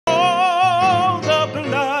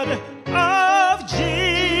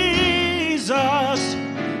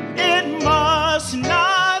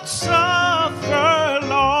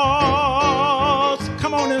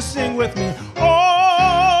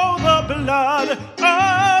blood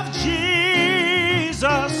of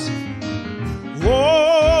Jesus.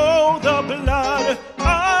 Oh, the blood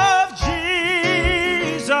of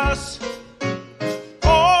Jesus.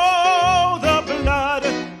 Oh, the blood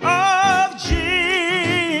of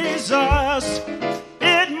Jesus.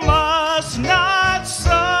 It must not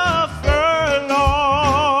suffer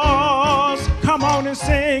loss. Come on and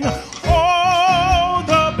sing. Oh,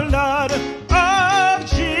 the blood of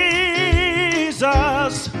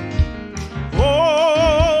Jesus.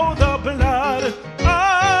 Oh, the blood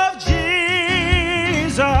of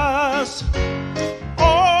Jesus.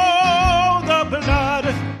 Oh, the blood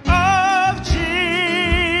of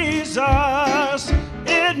Jesus.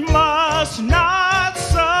 It must not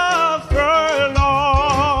suffer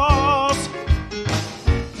loss.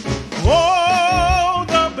 Oh,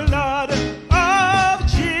 the blood of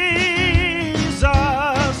Jesus.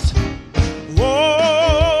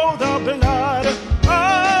 Oh, the blood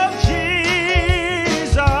of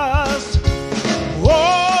Jesus.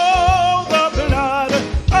 Oh, the blood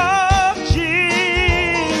of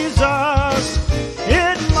Jesus.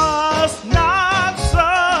 It must not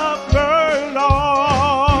suffer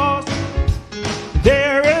loss.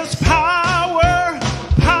 There is power,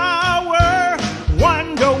 power,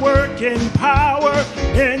 wonder-working power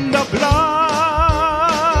in the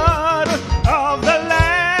blood of the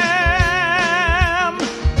Lamb.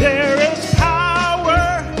 There is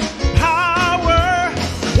power, power,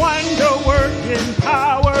 wonder-working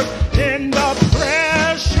power in the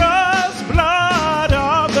precious blood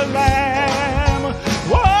of the Lamb.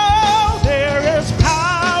 Whoa, there is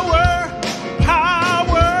power,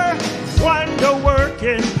 power,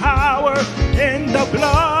 wonder-working power in the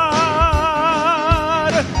blood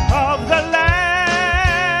of the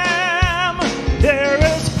Lamb. There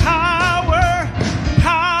is power,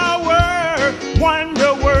 power,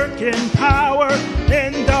 wonder-working power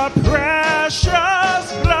in the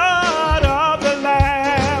precious blood of the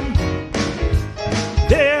Lamb.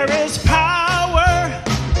 There is power,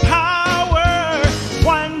 power,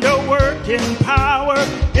 wonder-working power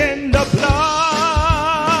in the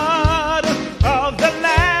blood of the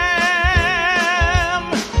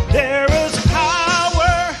Lamb. There is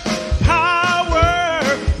power, power,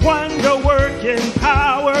 wonder-working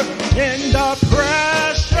power in the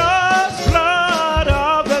precious blood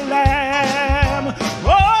of the Lamb.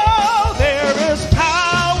 Oh, there is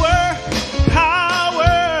power,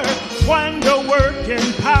 power,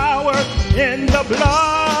 wonder-working power in the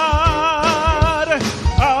blood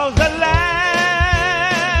of the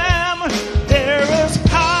Lamb. There is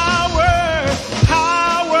power,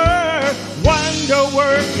 power,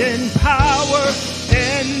 wonder-working power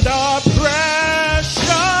in the precious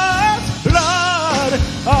blood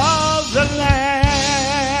of the Lamb.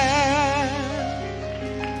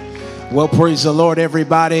 Well, praise the Lord,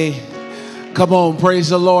 everybody. Come on, praise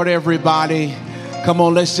the Lord, everybody. Come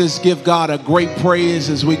on, let's just give God a great praise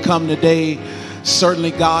as we come today.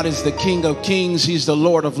 Certainly, God is the King of Kings. He's the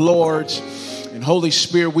Lord of Lords. And Holy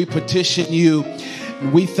Spirit, we petition you.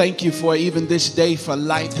 And we thank you for even this day for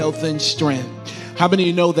life, health, and strength. How many of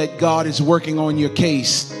you know that God is working on your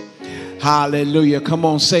case? Hallelujah. Come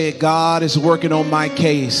on, say it. God is working on my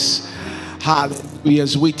case. Hallelujah.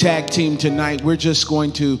 As we tag team tonight, we're just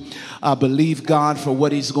going to believe God for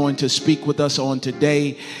what he's going to speak with us on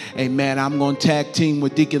today. Amen. I'm going to tag team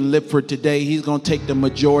with Deacon Lipford today. He's going to take the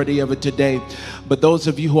majority of it today. But those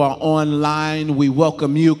of you who are online, we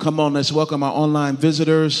welcome you. Come on, let's welcome our online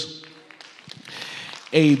visitors.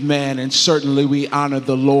 Amen. And certainly we honor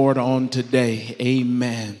the Lord on today.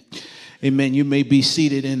 Amen. Amen. You may be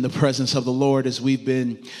seated in the presence of the Lord as we've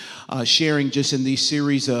been sharing just in these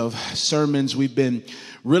series of sermons. We've been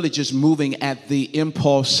really just moving at the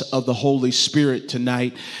impulse of the Holy Spirit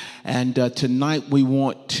tonight. And tonight we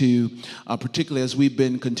want to, particularly as we've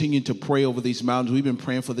been continuing to pray over these mountains, we've been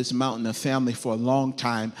praying for this mountain of family for a long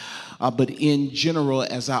time. But in general,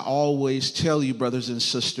 as I always tell you, brothers and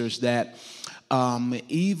sisters, that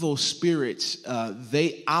evil spirits,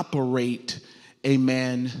 they operate,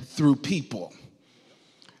 amen, through people.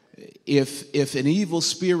 If an evil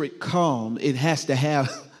spirit comes, it has to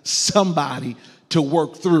have somebody to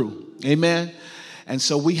work through. Amen. And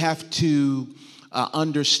so we have to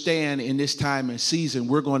understand in this time and season,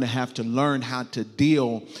 we're going to have to learn how to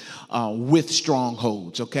deal with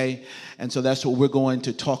strongholds. Okay. And so that's what we're going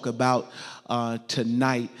to talk about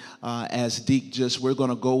tonight. As Deke we're going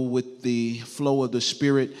to go with the flow of the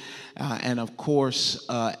Spirit. And of course,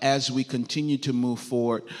 as we continue to move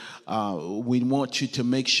forward, we want you to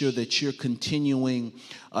make sure that you're continuing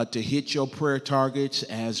to hit your prayer targets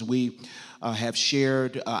as we have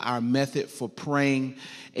shared our method for praying.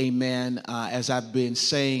 Amen. As I've been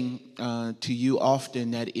saying to you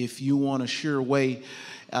often, that if you want a sure way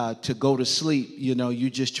to go to sleep, you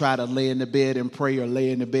just try to lay in the bed and pray, or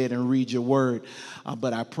lay in the bed and read your word.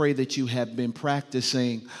 But I pray that you have been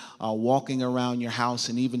practicing walking around your house,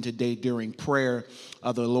 and even today during prayer,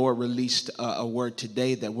 the Lord released a word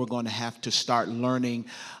today that we're going to have to start learning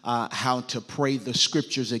how to pray the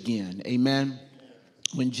scriptures again. Amen.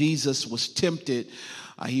 When Jesus was tempted,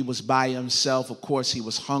 he was by himself. Of course, he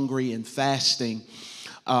was hungry and fasting.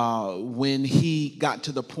 When he got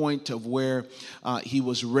to the point of where he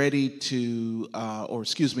was ready to,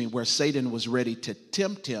 where Satan was ready to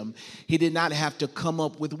tempt him, he did not have to come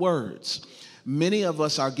up with words. Many of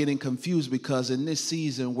us are getting confused because in this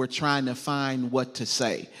season, we're trying to find what to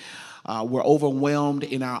say. We're overwhelmed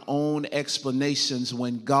in our own explanations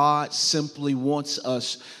when God simply wants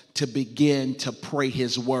us to begin to pray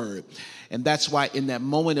his word. And that's why in that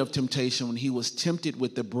moment of temptation, when he was tempted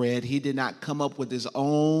with the bread, he did not come up with his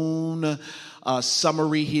own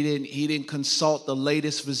summary. He didn't consult the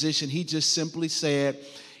latest physician. He just simply said,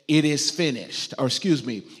 it is finished.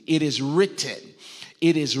 It is written.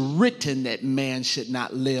 It is written that man should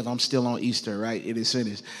not live. I'm still on Easter, right? It is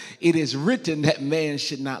finished. It is written that man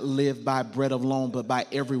should not live by bread alone, but by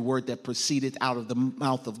every word that proceedeth out of the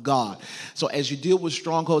mouth of God. So as you deal with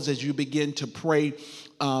strongholds, as you begin to pray,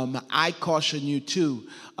 I caution you too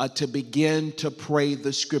to begin to pray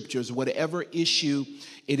the scriptures. Whatever issue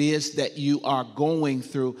it is that you are going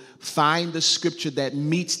through, find the scripture that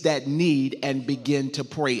meets that need and begin to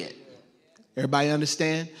pray it. Everybody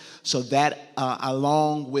understand? So that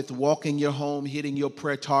along with walking your home, hitting your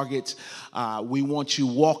prayer targets, we want you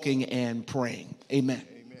walking and praying. Amen.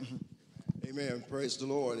 Amen. Amen. Praise the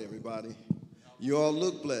Lord, everybody. You all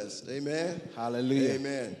look blessed. Amen. Hallelujah.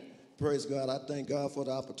 Amen. Praise God. I thank God for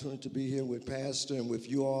the opportunity to be here with Pastor and with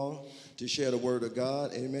you all to share the word of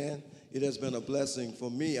God. Amen. It has been a blessing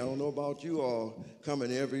for me. I don't know about you all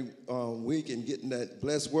coming every week and getting that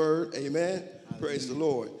blessed word. Amen. Hallelujah. Praise the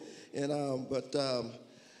Lord. And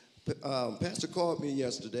Pastor called me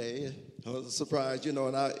yesterday. I was surprised, and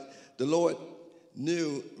the Lord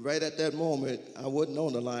knew right at that moment I wasn't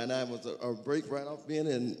on the line. I was a break right off being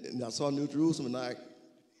and I saw New Jerusalem, and I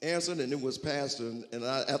answered, and it was Pastor. And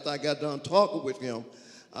after I got done talking with him,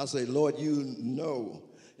 I said, Lord, you know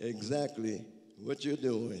exactly what you're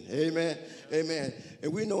doing. Amen. Amen.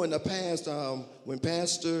 And we know in the past,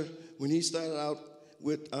 when he started out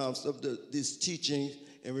with this teaching,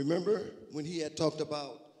 and remember when he had talked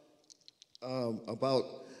about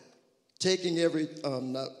taking every,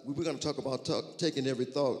 we're going to talk about taking every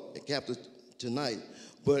thought captive tonight,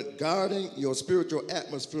 but guarding your spiritual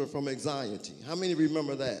atmosphere from anxiety. How many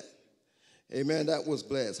remember that? Amen, that was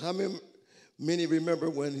blessed. How many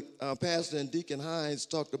remember when Pastor and Deacon Hines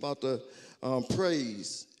talked about the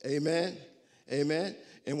praise? Amen, amen.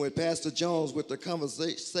 And with Pastor Jones with the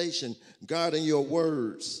conversation, guarding your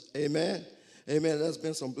words. Amen, amen. That's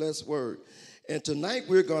been some blessed word. And tonight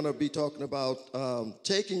we're going to be talking about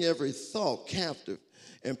taking every thought captive.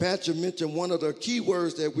 And Patrick mentioned one of the key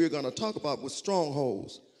words that we're going to talk about was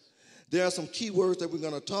strongholds. There are some key words that we're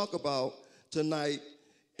going to talk about tonight,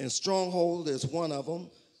 and stronghold is one of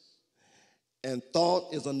them, and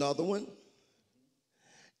thought is another one,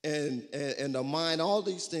 and the mind. All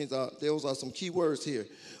these things those are some key words here.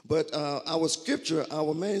 But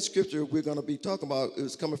our main scripture we're going to be talking about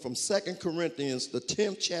is coming from 2 Corinthians, the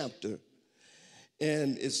 10th chapter.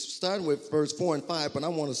 And it's starting with verse 4 and 5, but I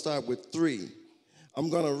want to start with 3.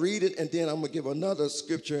 I'm going to read it, and then I'm going to give another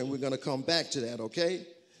scripture, and we're going to come back to that, okay?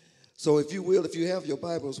 So if you will, if you have your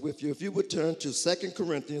Bibles with you, if you would turn to 2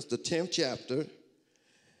 Corinthians, the 10th chapter,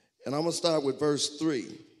 and I'm going to start with verse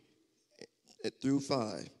 3 through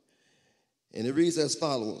 5. And it reads as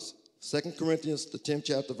follows, 2 Corinthians, the 10th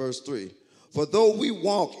chapter, verse 3. For though we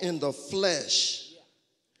walk in the flesh,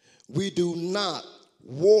 we do not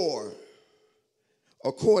war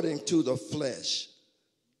according to the flesh.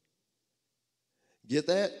 Get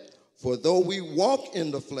that? For though we walk in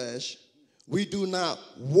the flesh, we do not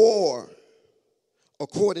war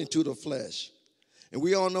according to the flesh. And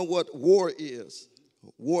we all know what war is.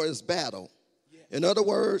 War is battle. In other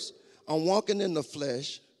words, I'm walking in the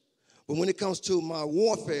flesh, but when it comes to my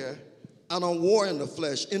warfare, I don't war in the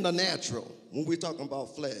flesh, in the natural. When we're talking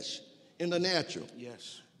about flesh, in the natural.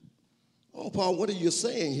 Yes. Oh, Paul, what are you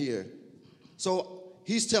saying here? So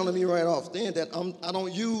he's telling me right off then that I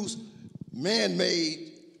don't use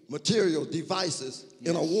man-made material devices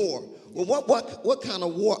in a war. Well, what kind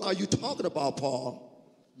of war are you talking about, Paul?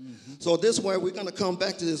 So this way we're going to come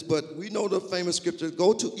back to this, but we know the famous scripture.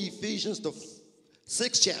 Go to Ephesians, the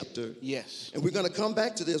 6th chapter. Yes. And we're going to come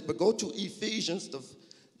back to this, but go to Ephesians, the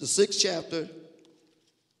 6th chapter.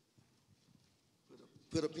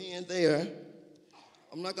 Put a pin there.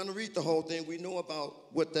 I'm not going to read the whole thing. We know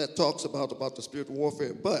about what that talks about the spiritual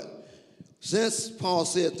warfare. But since Paul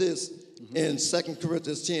said this in 2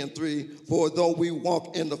 Corinthians 10:3, for though we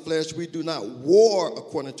walk in the flesh, we do not war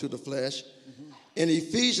according to the flesh. In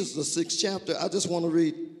Ephesians, the 6th chapter, I just want to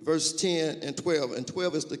read verse 10 and 12. And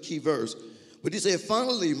 12 is the key verse. But he said,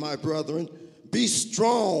 finally, my brethren, be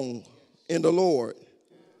strong in the Lord.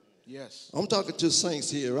 Yes. I'm talking to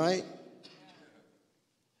saints here, right?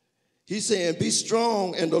 He's saying, be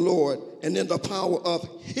strong in the Lord and in the power of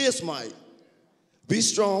his might. Be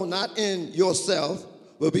strong not in yourself,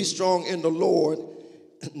 but be strong in the Lord,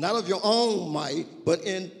 not of your own might, but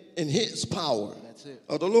in his power. That's it.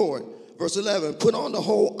 Of the Lord. Verse 11, put on the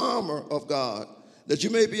whole armor of God, that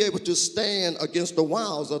you may be able to stand against the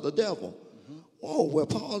wiles of the devil. Oh, well,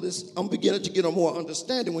 Paul I'm beginning to get a more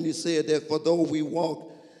understanding when he said that, for though we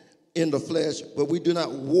walk in the flesh, but we do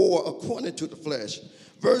not war according to the flesh.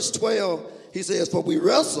 Verse 12, he says, for we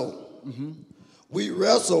wrestle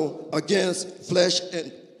against flesh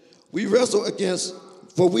and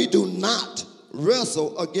for we do not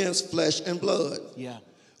wrestle against flesh and blood. Yeah.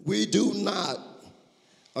 We do not.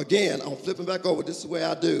 Again, I'm flipping back over. This is the way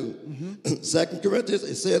I do. 2 Corinthians,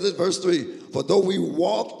 it says in verse 3, for though we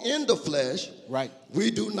walk in the flesh, right,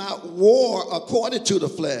 we do not war according to the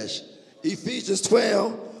flesh. Ephesians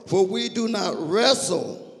 12, for we do not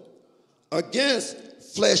wrestle against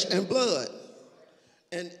flesh and blood.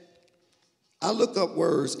 And I look up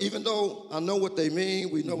words, even though I know what they mean,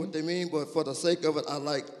 we know what they mean, but for the sake of it, I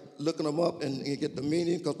like looking them up and get the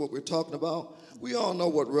meaning, because what we're talking about, we all know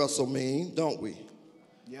what wrestle means, don't we?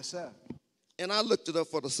 Yes, sir. And I looked it up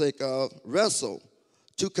for the sake of wrestle,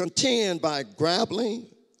 to contend by grappling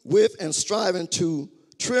with and striving to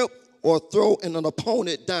trip or throw an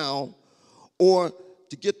opponent down or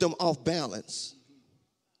to get them off balance.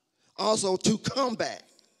 Also to combat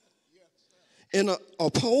in an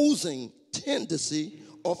opposing tendency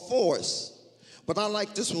or force. But I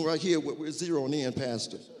like this one right here, what we're zeroing in,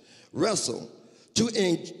 Pastor. Wrestle, to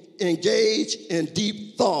engage in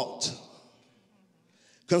deep thought,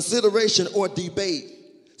 consideration, or debate.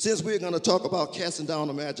 Since we're going to talk about casting down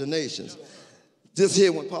imaginations, this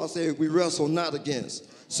here when Paul said we wrestle not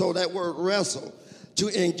against. So that word wrestle, to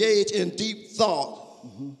engage in deep thought.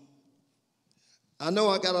 I know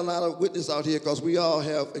I got a lot of witness out here because we all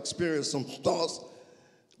have experienced some thoughts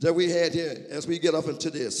that we had here as we get up into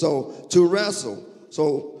this. So to wrestle.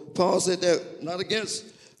 So Paul said that not against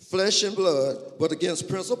flesh and blood, but against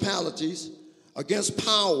principalities, against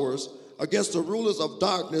powers, against the rulers of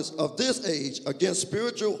darkness of this age, against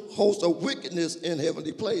spiritual hosts of wickedness in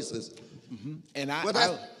heavenly places. And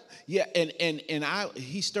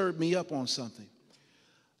he stirred me up on something.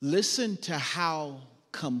 Listen to how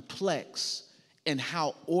complex and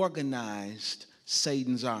how organized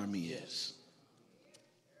Satan's army is.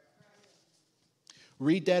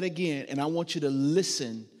 Read that again, and I want you to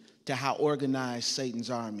listen to how organized Satan's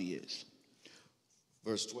army is.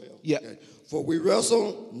 Verse 12. Yeah. Okay. For we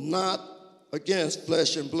wrestle not against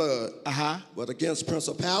flesh and blood, but against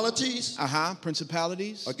principalities,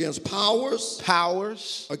 principalities, against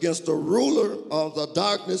powers, against the ruler of the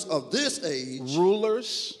darkness of this age,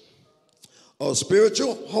 rulers of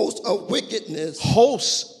spiritual hosts of wickedness.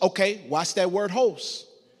 Hosts, okay, watch that word hosts.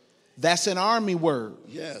 That's an army word.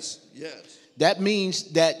 Yes. That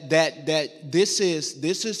means that this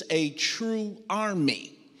is a true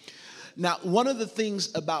army. Now, one of the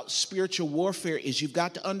things about spiritual warfare is you've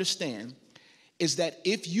got to understand is that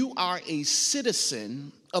if you are a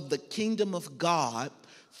citizen of the kingdom of God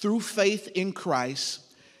through faith in Christ,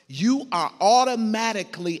 you are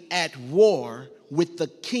automatically at war with the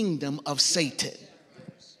kingdom of Satan.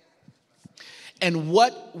 And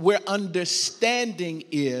what we're understanding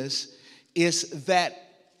is that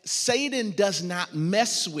Satan does not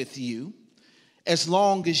mess with you as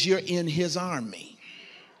long as you're in his army.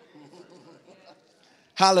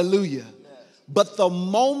 Hallelujah. But the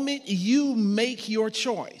moment you make your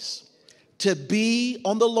choice to be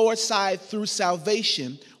on the Lord's side through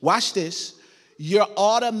salvation, watch this, you're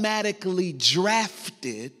automatically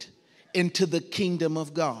drafted into the kingdom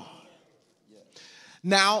of God.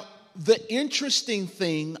 Now, the interesting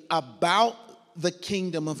thing about the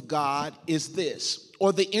kingdom of God is this,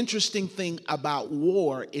 or the interesting thing about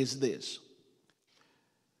war is this.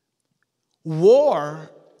 War,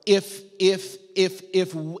 if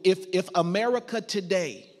America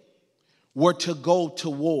today were to go to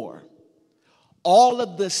war, all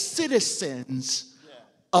of the citizens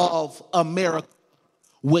of America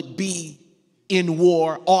would be in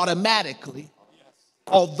war automatically,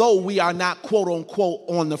 although we are not, quote unquote,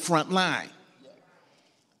 on the front line.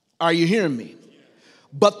 Are you hearing me?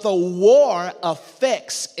 But the war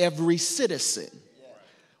affects every citizen.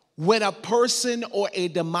 When a person or a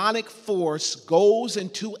demonic force goes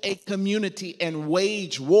into a community and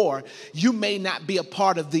wage war, you may not be a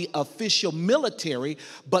part of the official military,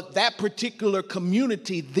 but that particular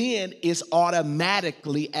community then is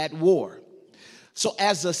automatically at war. So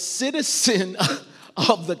as a citizen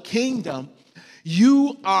of the kingdom,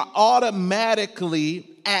 you are automatically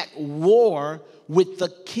at war with the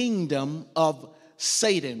kingdom of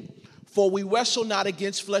Satan. For we wrestle not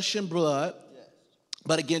against flesh and blood,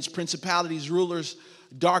 but against principalities, rulers,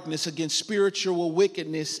 darkness, against spiritual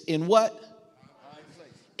wickedness in what?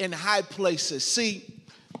 In high places. See,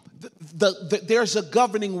 there's a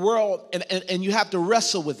governing world, and you have to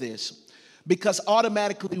wrestle with this, because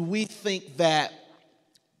automatically we think that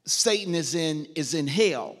Satan is in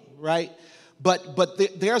hell, right?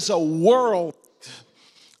 But there's a world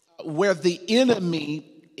where the enemy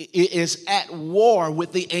is at war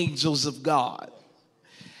with the angels of God.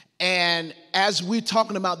 And as we're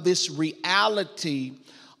talking about this reality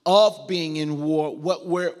of being in war, what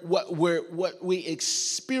we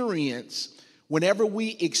experience, whenever we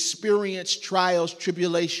experience trials,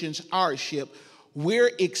 tribulations, hardship,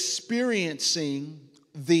 we're experiencing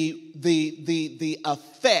the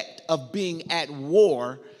effect of being at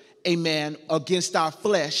war, amen, against our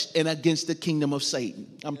flesh and against the kingdom of Satan.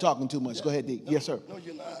 I'm talking too much. Go ahead, D. Yes, sir. No,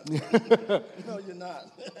 you're not. No, you're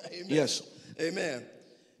not. Amen. Yes. Amen.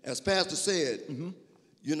 As Pastor said,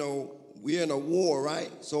 you know, we're in a war, right?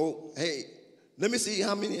 So, hey, let me see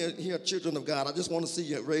how many here are children of God. I just want to see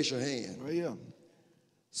you raise your hand. Right here.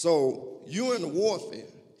 So, you're in warfare.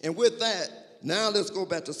 And with that, now let's go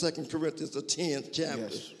back to 2 Corinthians, the 10th chapter.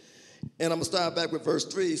 Yes. And I'm going to start back with verse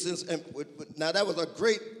 3. Now, that was a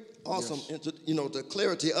great, awesome, the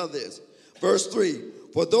clarity of this. Verse 3,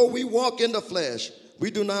 for though we walk in the flesh, we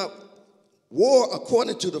do not war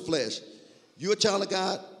according to the flesh. You're a child of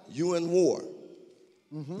God, you're in war.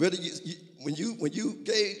 Whether when you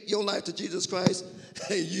gave your life to Jesus Christ,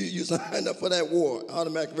 you signed up for that war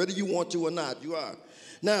automatically. Whether you want to or not, you are.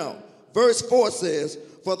 Now, verse 4 says,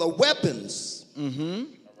 for the weapons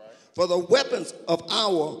of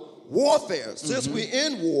our warfare, since we're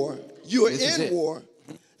in war, you are in war.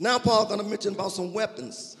 Now Paul's going to mention about some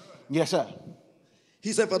weapons. Yes, sir.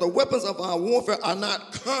 He said, for the weapons of our warfare are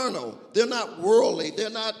not carnal. They're not worldly. They're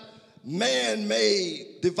not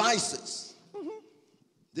man-made devices.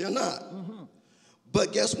 They're not.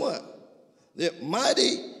 But guess what? They're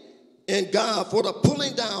mighty in God for the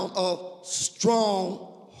pulling down of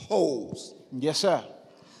strongholds. Yes, sir.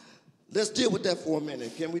 Let's deal with that for a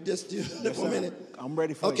minute. Can we just deal with that for a minute? I'm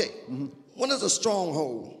ready for you. Okay. What is a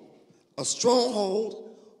stronghold? A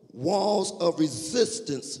stronghold, walls of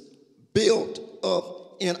resistance built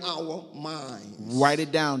up in our minds. Write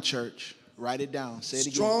it down, church. Write it down. Say it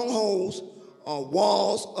again. Strongholds are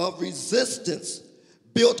walls of resistance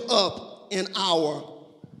built up in our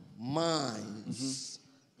minds.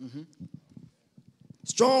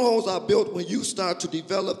 Strongholds are built when you start to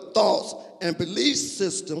develop thoughts and belief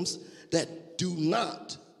systems that do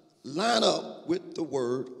not line up with the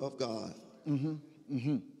Word of God.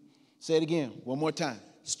 Say it again, one more time.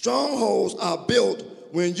 Strongholds are built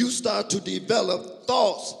when you start to develop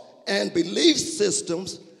thoughts and belief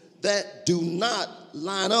systems that do not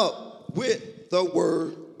line up with the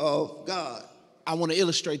Word of God. I want to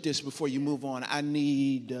illustrate this before you move on. I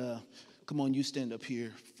need, come on, you stand up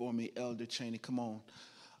here for me, Elder Cheney. Come on,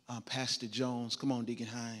 Pastor Jones. Come on, Deacon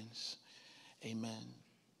Hines. Amen.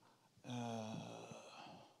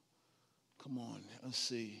 Come on, let's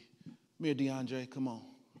see. Mayor DeAndre, come on.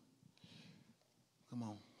 Come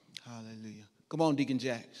on. Hallelujah. Come on, Deacon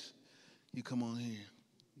Jacks. You come on here.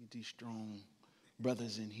 Get these strong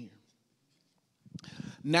brothers in here.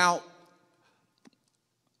 Now,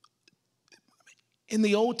 in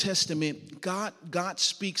the Old Testament, God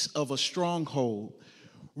speaks of a stronghold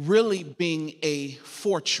really being a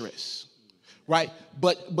fortress, right?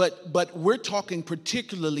 But we're talking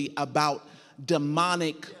particularly about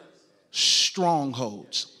demonic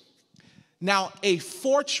strongholds. Now, a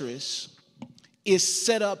fortress is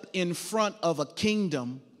set up in front of a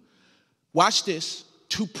kingdom, watch this,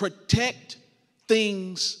 to protect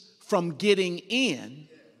things from getting in,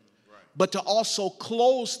 but to also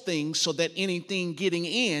close things so that anything getting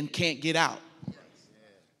in can't get out.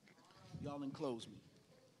 Y'all enclose me.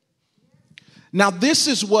 Now, this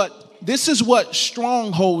is what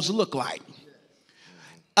strongholds look like.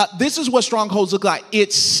 This is what strongholds look like.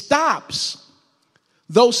 It stops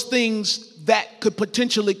those things that could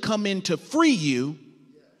potentially come in to free you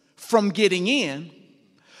from getting in.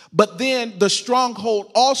 But then the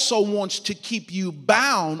stronghold also wants to keep you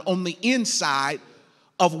bound on the inside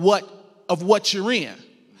of what you're in.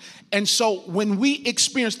 And so when we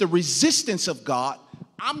experience the resistance of God,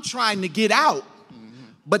 I'm trying to get out,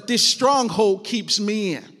 but this stronghold keeps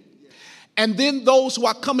me in. And then those who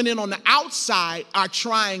are coming in on the outside are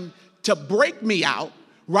trying to break me out,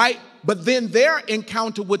 right? But then they're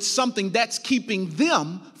encountered with something that's keeping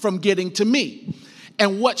them from getting to me.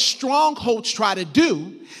 And what strongholds try to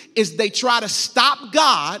do is they try to stop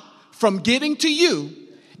God from getting to you,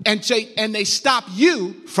 and they stop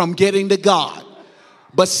you from getting to God.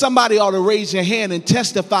 But somebody ought to raise your hand and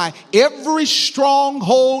testify, every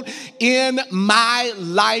stronghold in my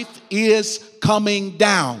life is coming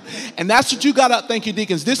down. And that's what you got to, thank you,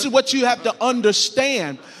 deacons. This is what you have to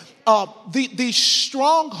understand. These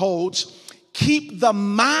strongholds keep the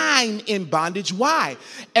mind in bondage. Why?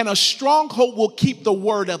 And a stronghold will keep the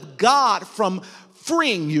word of God from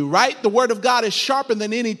freeing you, right? The word of God is sharper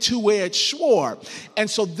than any two-edged sword. And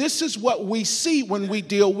so this is what we see when we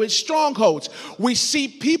deal with strongholds. We see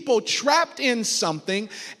people trapped in something,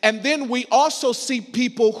 and then we also see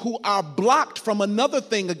people who are blocked from another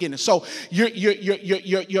thing again. So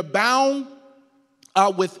you're bound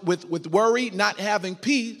with worry, not having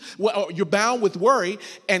peace. Well, you're bound with worry,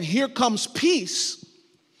 and here comes peace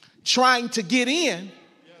trying to get in.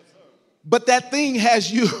 But that thing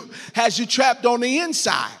has you trapped on the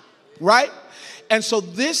inside, right? And so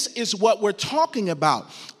this is what we're talking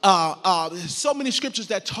about. There's so many scriptures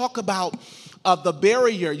that talk about the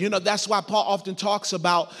barrier. You know, that's why Paul often talks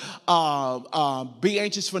about be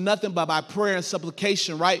anxious for nothing but by prayer and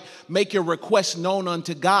supplication, right? Make your requests known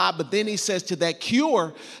unto God. But then he says to that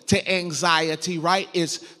cure to anxiety, right,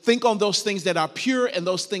 is think on those things that are pure and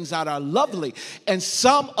those things that are lovely. And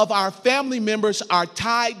some of our family members are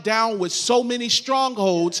tied down with so many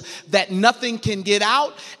strongholds that nothing can get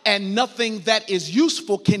out and nothing that is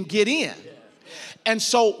useful can get in. And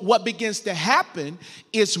so what begins to happen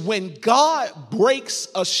is when God breaks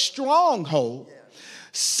a stronghold,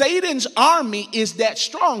 Satan's army is that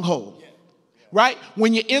stronghold, right?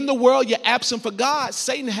 When you're in the world, you're absent for God,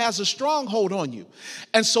 Satan has a stronghold on you.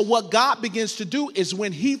 And so what God begins to do is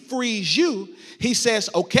when he frees you, he says,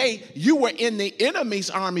 okay, you were in the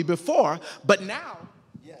enemy's army before, but now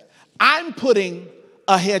I'm putting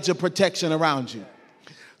a hedge of protection around you.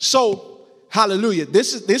 So, hallelujah,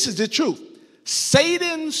 this is the truth.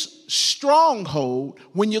 Satan's stronghold,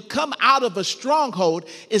 when you come out of a stronghold,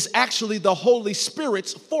 is actually the Holy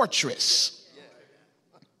Spirit's fortress.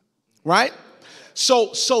 Right?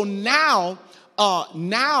 So now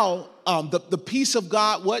the peace of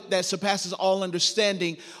God, what that surpasses all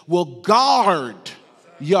understanding, will guard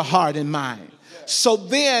your heart and mind. So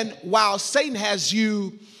then, while Satan has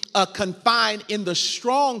you confined in the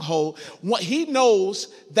stronghold, what he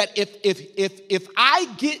knows that if I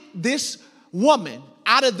get this woman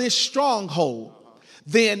out of this stronghold,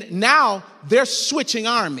 then now they're switching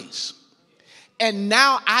armies. And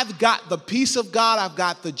now I've got the peace of God, I've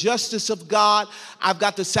got the justice of God, I've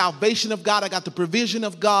got the salvation of God, I got the provision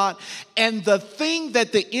of God. And the thing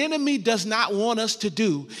that the enemy does not want us to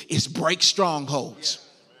do is break strongholds.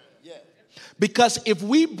 Because if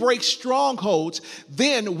we break strongholds,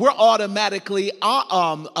 then we're automatically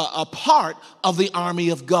a part of the army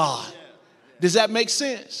of God. Does that make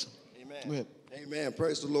sense? Amen. Amen.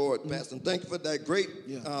 Praise the Lord, Pastor. Thank you for that great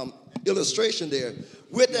illustration there.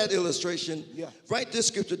 With that illustration, write this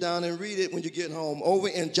scripture down and read it when you get home. Over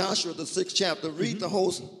in Joshua, the 6th chapter, read the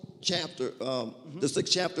whole chapter, the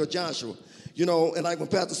 6th chapter of Joshua. You know, and like when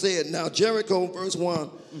Pastor said, now Jericho, verse 1,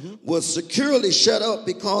 was securely shut up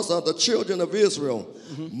because of the children of Israel.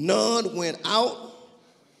 None went out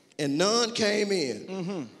and none came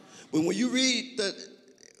in. But when you read that,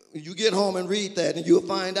 you get home and read that, and you'll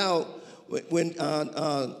find out when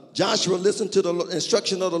Joshua listened to the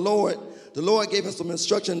instruction of the Lord gave him some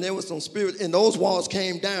instruction. There was some spirit, and those walls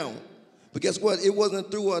came down. But guess what? It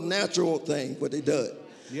wasn't through a natural thing what they did.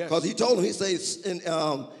 Because he told him, he says,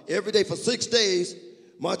 every day for 6 days,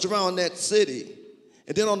 march around that city.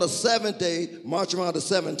 And then on the 7th day, march around it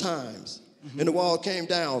 7 times. And the wall came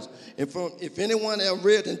down. And if anyone ever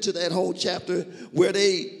read into that whole chapter where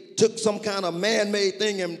they took some kind of man-made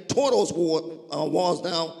thing and tore those walls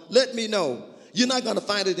down, let me know. You're not going to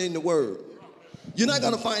find it in the Word. You're not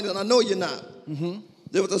going to find it. I know you're not.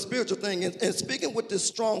 There was a spiritual thing. And speaking with this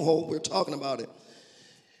stronghold, we're talking about it.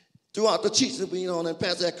 Throughout the teaching, you know, and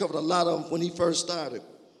Pastor had covered a lot of them when he first started.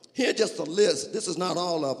 Here's just a list. This is not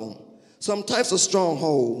all of them. Some types of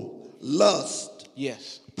stronghold: lust,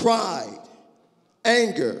 pride,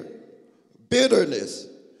 anger, bitterness,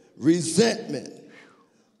 resentment,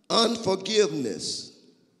 unforgiveness,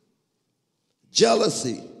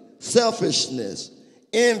 jealousy, selfishness,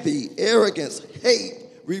 envy, arrogance, hate,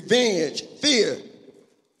 revenge, fear.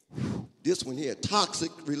 This one here,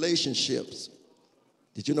 toxic relationships.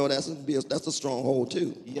 Did you know that's a stronghold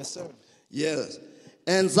too? Yes, sir. Yes.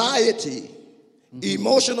 Anxiety,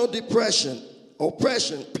 emotional depression,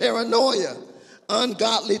 oppression, paranoia,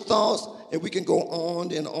 ungodly thoughts, and we can go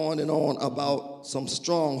on and on and on about some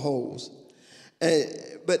strongholds.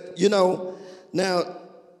 But you know, now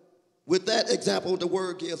with that example, the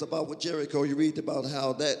word gives about what Jericho, you read about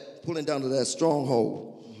how that pulling down to that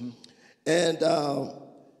stronghold. Mm-hmm. And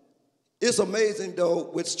it's amazing though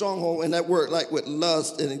with stronghold and that word, like with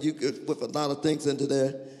lust, and you could with a lot of things into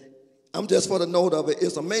there. I'm just for the note of it.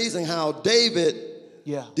 It's amazing how David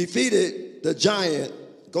defeated the giant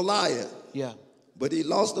Goliath. Yeah. But he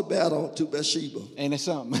lost the battle to Bathsheba. Ain't it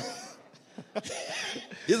something?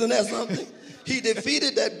 Isn't that something? He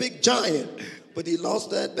defeated that big giant, but he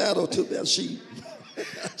lost that battle to Bathsheba.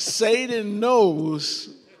 Satan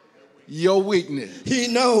knows your weakness. He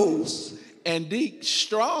knows. And these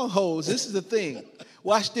strongholds, this is the thing.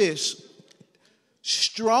 Watch this.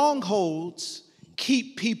 Strongholds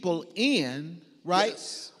keep people in, right?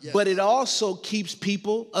 Yes, yes. But it also keeps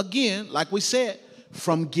people, again, like we said,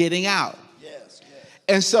 from getting out. Yes,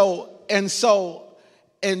 yes.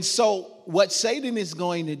 And so what Satan is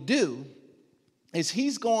going to do is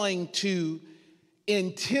he's going to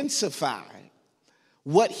intensify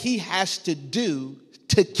what he has to do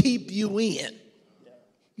to keep you in.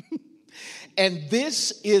 And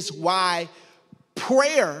this is why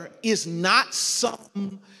prayer is not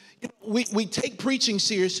some, we take preaching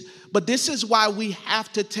serious, but this is why we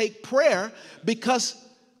have to take prayer, because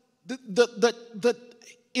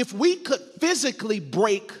if we could physically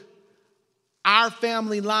break our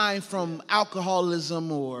family line from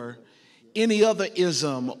alcoholism or any other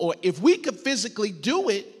ism, or if we could physically do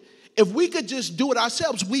it, if we could just do it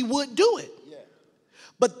ourselves, we would do it. Yeah.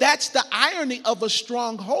 But that's the irony of a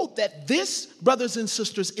stronghold, that this, brothers and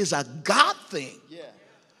sisters, is a God thing. Yeah.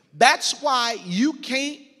 That's why you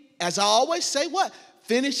can't, as I always say, what?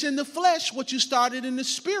 Finish in the flesh what you started in the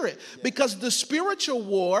spirit. Yeah. Because the spiritual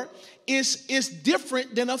war is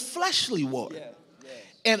different than a fleshly war. Yeah. Yeah.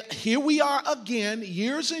 And here we are again,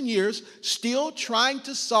 years and years, still trying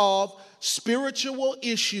to solve spiritual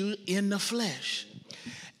issues in the flesh.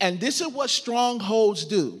 And this is what strongholds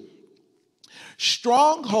do.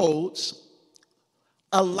 Strongholds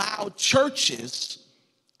allow churches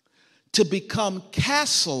to become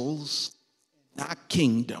castles, not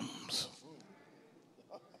kingdoms.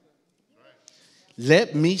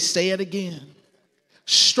 Let me say it again.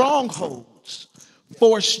 Strongholds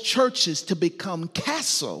force churches to become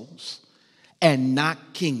castles and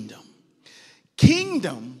not kingdom.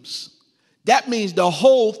 Kingdoms, that means the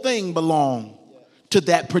whole thing belongs to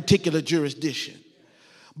that particular jurisdiction.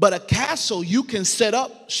 But a castle, you can set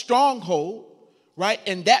up stronghold, right?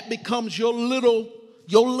 And that becomes your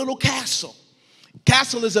little castle.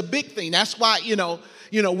 Castle is a big thing. That's why,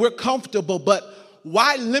 we're comfortable, but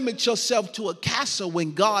why limit yourself to a castle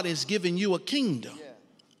when God has given you a kingdom? Yeah.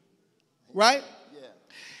 Right? Yeah.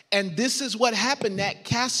 And this is what happened, that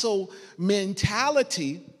castle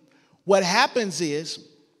mentality. What happens is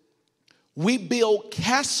we build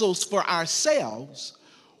castles for ourselves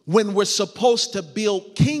when we're supposed to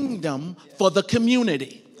build kingdom for the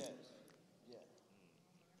community.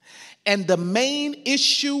 And the main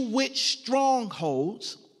issue with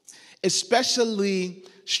strongholds, especially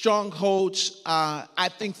strongholds, I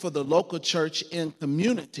think for the local church and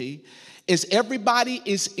community, is everybody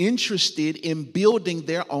is interested in building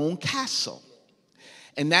their own castle.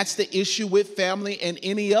 And that's the issue with family and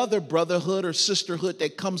any other brotherhood or sisterhood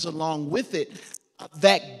that comes along with it.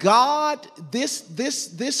 That God,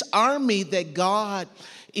 this army that God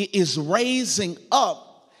is raising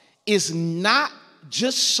up is not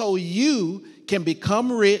just so you can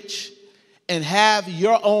become rich and have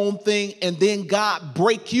your own thing and then God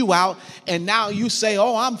break you out and now you say,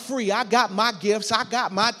 oh, I'm free. I got my gifts. I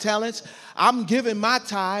got my talents. I'm giving my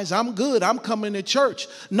tithes. I'm good. I'm coming to church.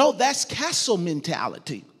 No, that's castle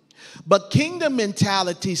mentality. But kingdom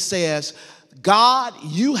mentality says, God,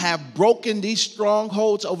 you have broken these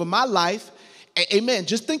strongholds over my life. Amen.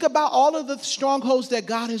 Just think about all of the strongholds that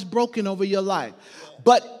God has broken over your life.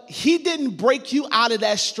 But he didn't break you out of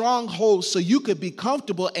that stronghold so you could be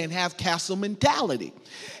comfortable and have castle mentality.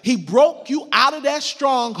 He broke you out of that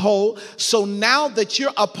stronghold so now that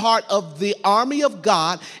you're a part of the army of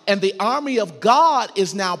God, and the army of God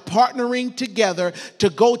is now partnering together to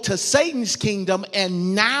go to Satan's kingdom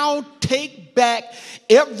and now take back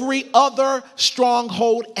every other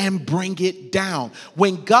stronghold and bring it down.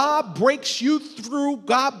 When God breaks you through,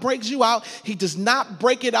 God breaks you out, he does not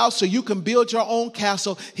break it out so you can build your own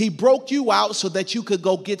castle. He broke you out so that you could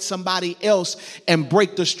go get somebody else and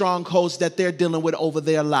break the strongholds that they're dealing with over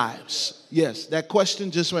their lives. Yes, that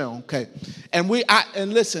question just went okay. And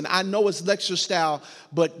listen, I know it's lecture style,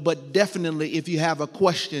 but definitely if you have a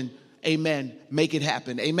question, amen, make it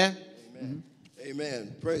happen. Amen. Amen. Mm-hmm.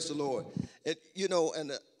 Amen. Praise the Lord. And, you know,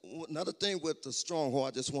 and another thing with the stronghold,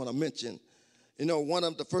 I just want to mention, you know,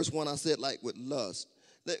 the first one I said, like with lust.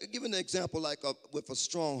 Give an example like with a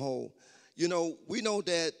stronghold. You know, we know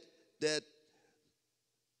that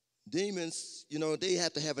demons, you know, they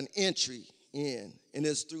have to have an entry in, and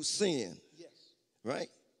it's through sin. Yes. Right?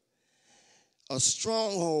 A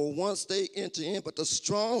stronghold, once they enter in, but the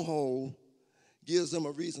stronghold gives them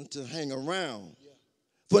a reason to hang around. Yeah.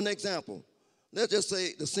 For an example, let's just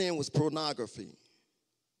say the sin was pornography.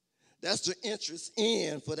 That's the interest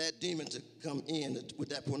in for that demon to come in with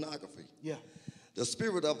that pornography. Yeah. The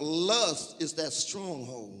spirit of lust is that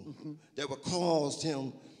stronghold that will cause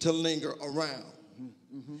him to linger around.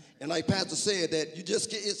 Mm-hmm. And like Pastor said, that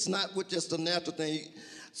it's not with just a natural thing.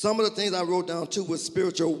 Some of the things I wrote down too was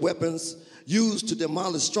spiritual weapons used to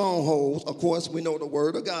demolish strongholds. Of course, we know the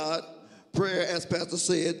word of God, prayer, as Pastor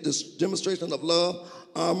said, this demonstration of love,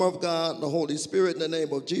 armor of God, the Holy Spirit in the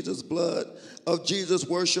name of Jesus, blood of Jesus,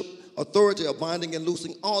 worship, authority of binding and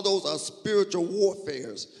loosing. All those are spiritual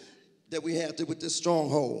warfares that we have with this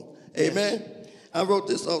stronghold. Amen. Yes. I wrote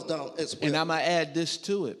this all down as well. And I'm going to add this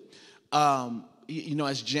to it. You know,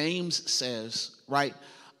 as James says, right?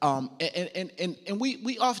 And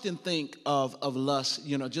we often think of lust,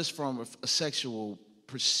 you know, just from a sexual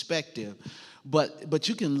perspective. But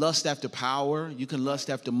you can lust after power, you can lust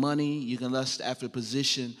after money, you can lust after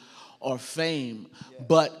position or fame. Yeah.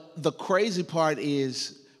 But the crazy part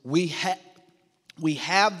is we have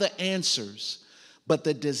the answers, but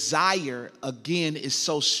the desire, again, is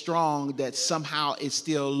so strong that somehow it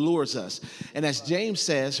still lures us. And as James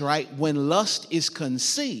says, right, when lust is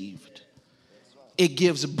conceived, it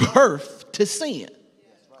gives birth to sin.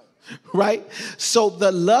 Right? So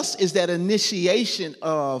the lust is that initiation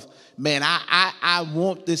of, man, I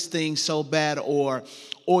want this thing so bad, or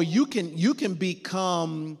you can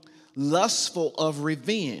become lustful of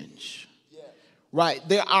revenge. Right.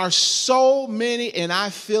 There are so many, and I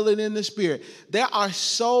feel it in the spirit. There are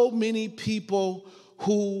so many people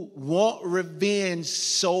who want revenge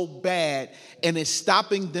so bad, and it's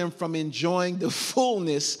stopping them from enjoying the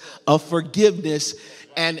fullness of forgiveness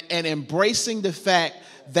and embracing the fact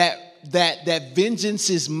that vengeance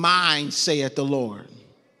is mine, saith the Lord.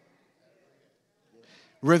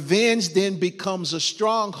 Revenge then becomes a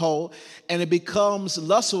stronghold, and it becomes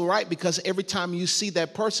lustful, right? Because every time you see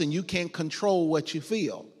that person, you can't control what you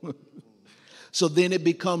feel. So then it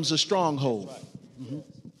becomes a stronghold. Mm-hmm.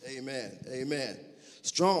 Amen. Amen.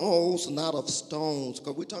 Strongholds not of stones,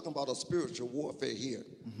 because we're talking about a spiritual warfare here,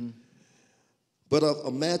 but of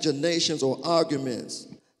imaginations or arguments,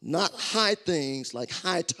 not high things like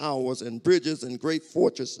high towers and bridges and great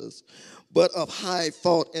fortresses, but of high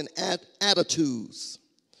thought and attitudes.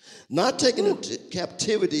 Not taken into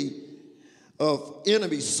captivity of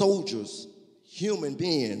enemy soldiers, human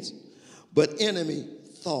beings, but enemy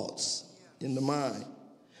thoughts in the mind.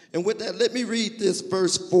 And with that, let me read this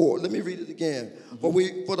verse 4. Let me read it again. For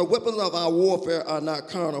the weapons of our warfare are not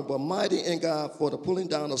carnal, but mighty in God for the pulling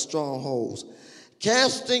down of strongholds.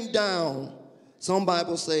 Casting down, some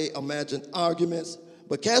Bibles say imagine arguments,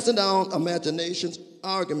 but casting down imaginations,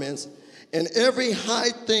 arguments, and every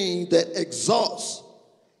high thing that exalts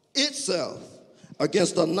itself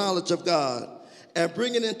against the knowledge of God, and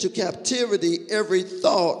bringing into captivity every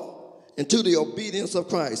thought into the obedience of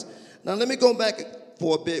Christ. Now let me go back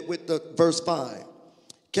for a bit with the verse 5.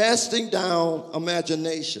 Casting down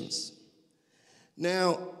imaginations.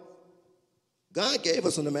 Now, God gave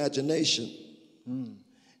us an imagination.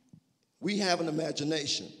 We have an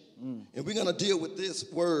imagination. And we're going to deal with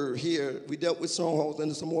this word here. We dealt with strongholds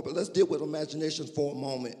and some more, but let's deal with imaginations for a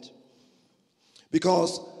moment.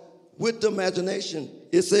 Because with the imagination,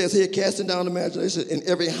 it says here, casting down imagination and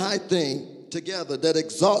every high thing together that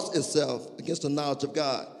exalts itself against the knowledge of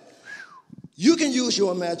God. You can use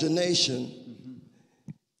your imagination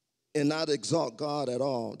and not exalt God at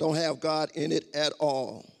all. Don't have God in it at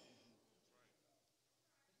all.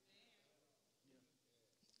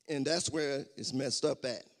 And that's where it's messed up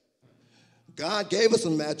at. God gave us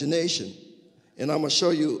imagination, and I'm going to show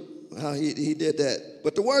you how he did that.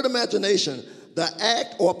 But the word imagination, the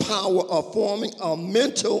act or power of forming a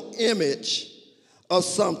mental image of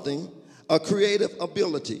something, a creative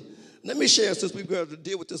ability. Let me share, since we're going to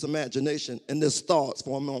deal with this imagination and this thoughts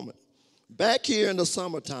for a moment. Back here in the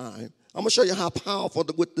summertime, I'm going to show you how powerful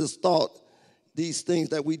with this thought, these things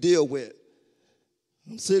that we deal with.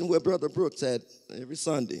 I'm sitting with Brother Brooks at every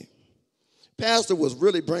Sunday. Pastor was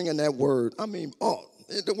really bringing that word.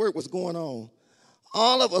 The word was going on.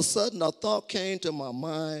 All of a sudden, a thought came to my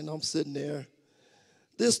mind. I'm sitting there.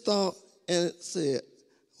 This thought, and it said,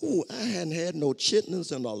 ooh, I hadn't had no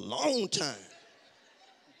chitlins in a long time.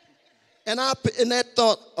 And that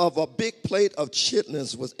thought of a big plate of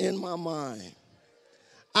chitlins was in my mind.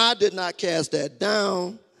 I did not cast that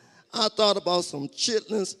down. I thought about some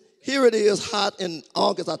chitlins. Here it is, hot in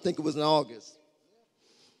August. I think it was in August.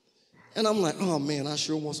 And I'm like, oh, man, I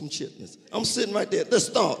sure want some chitlins. I'm sitting right there. This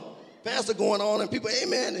thought. Pastor going on, and people,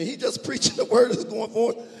 amen, and he just preaching the word is going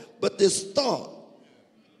forth. But this thought,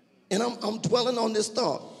 and I'm dwelling on this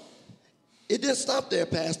thought. It didn't stop there,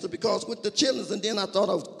 Pastor, because with the chitlins, and then I thought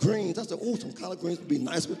of greens. I said, ooh, some collard greens would be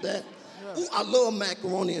nice with that. Ooh, I love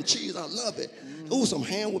macaroni and cheese. I love it. Ooh, some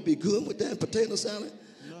ham would be good with that, potato salad.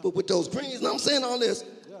 But with those greens, and I'm saying all this,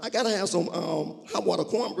 I got to have some hot water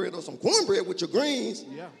cornbread or some cornbread with your greens.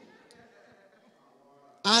 Yeah.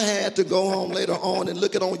 I had to go home later on and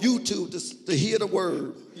look it on YouTube to hear the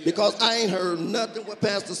word, because I ain't heard nothing what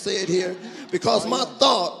Pastor said here, because my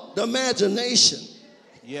thought, the imagination,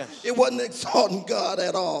 yes, it wasn't exalting God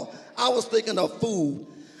at all. I was thinking of food.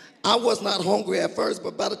 I was not hungry at first,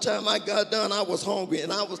 but by the time I got done, I was hungry,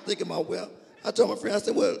 and I was thinking about, I told my friend, I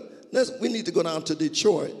said, we need to go down to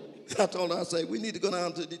Detroit. I told her, I said, we need to go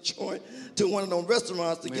down to Detroit to one of those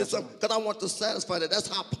restaurants to get something, because I want to satisfy that. That's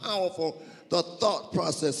how powerful the thought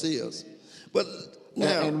process is. But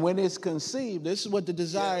now, and when it's conceived, this is what the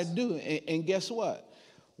desire do. And guess what?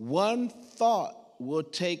 One thought will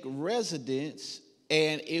take residence,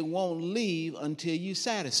 and it won't leave until you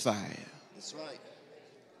satisfy it. That's right.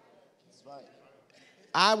 That's right.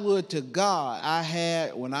 I would to God. I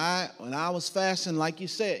had when I was fasting, like you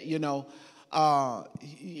said,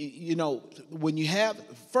 when you have,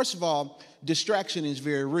 first of all, distraction is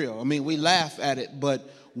very real. I mean, we laugh at it, but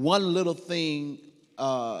one little thing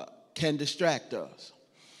can distract us.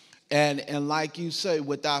 And like you say,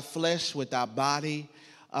 with our flesh, with our body,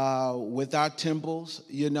 with our temples,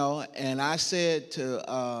 and I said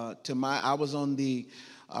I was on the,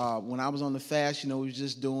 when I was on the fast, we was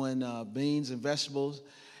just doing beans and vegetables.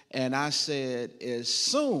 And I said, as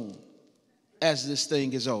soon as this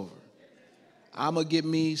thing is over, I'm going to get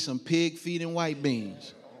me some pig feet and white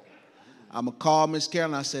beans. I'm going to call Miss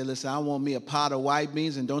Carolyn. I say, listen, I want me a pot of white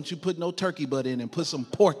beans, and don't you put no turkey butt in, and put some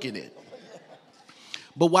pork in it.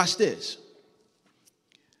 But watch this.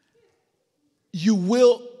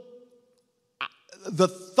 The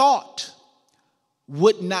thought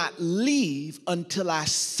would not leave until I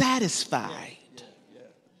satisfied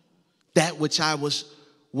that which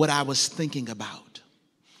what I was thinking about.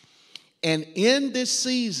 And in this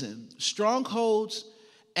season, strongholds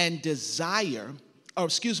and desires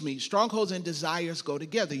go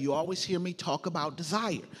together. You always hear me talk about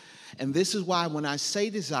desire. And this is why when I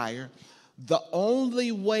say desire, the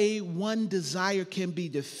only way one desire can be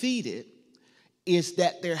defeated is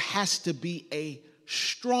that there has to be a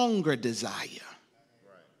stronger desire.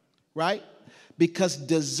 Right? Because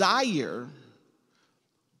desire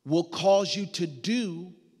will cause you to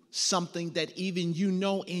do something that even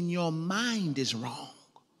in your mind is wrong.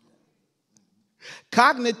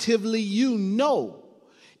 Cognitively,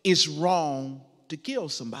 it's wrong to kill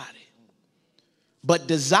somebody. But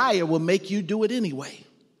desire will make you do it anyway.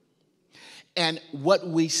 And what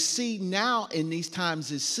we see now in these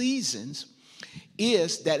times and seasons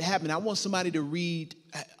is that happening. I want somebody to read,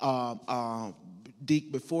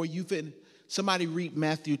 Deke, before you finish. Somebody read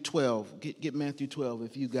Matthew 12. Get Matthew 12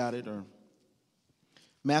 if you got it, or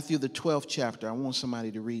Matthew the 12th chapter. I want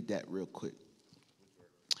somebody to read that real quick.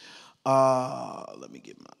 Let me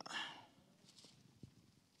get my.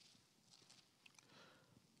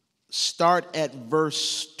 Start at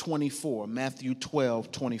verse 24. Matthew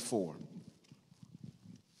 12, 24.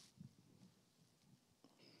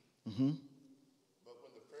 Mm-hmm. But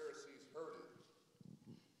when the Pharisees heard it,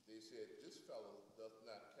 they said, "This fellow doth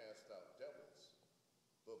not cast out devils,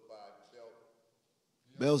 but by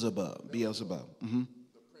Beelzebub. Mm-hmm.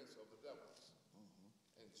 the prince of the devils."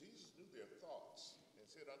 And Jesus knew their thoughts and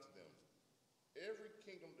said unto them, "Every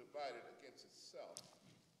kingdom divided against itself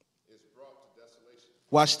is brought to desolation."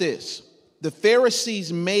 Watch this. the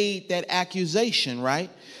Pharisees made that accusation, right?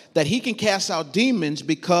 That he can cast out demons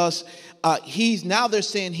because they're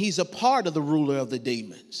saying he's a part of the ruler of the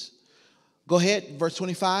demons. Go ahead, verse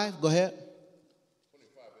 25, go ahead.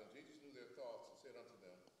 25, and Jesus knew their thoughts and said unto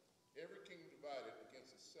them, every kingdom divided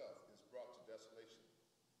against itself is brought to desolation,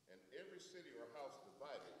 and every city or house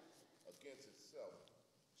divided against itself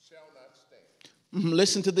shall not stand.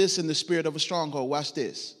 Listen to this in the spirit of a stronghold. Watch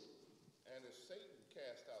this. And if Satan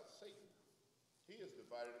cast out Satan, he is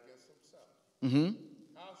divided against himself.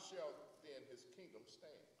 How shall then his kingdom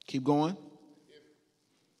stand? Keep going. If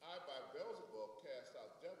I by Beelzebub cast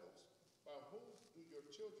out devils, by whom do your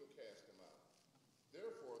children cast them out?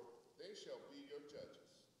 Therefore they shall be your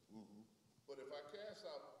judges. But if I cast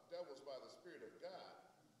out devils by the Spirit of God,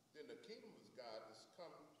 then the kingdom of God is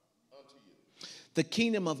come unto you. The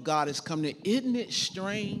kingdom of God is coming. Isn't it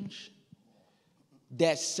strange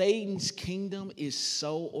that Satan's kingdom is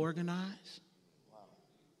so organized?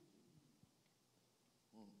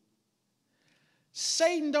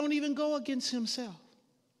 Satan don't even go against himself.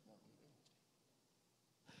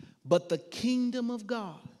 But the kingdom of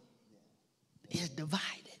God is divided.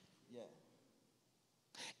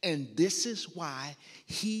 And this is why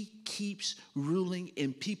he keeps ruling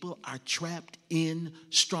and people are trapped in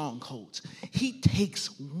strongholds. He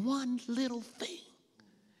takes one little thing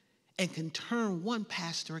and can turn one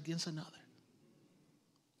pastor against another.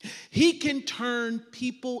 He can turn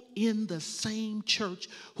people in the same church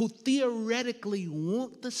who theoretically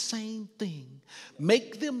want the same thing,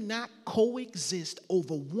 make them not coexist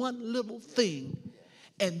over one little thing,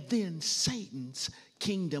 and then Satan's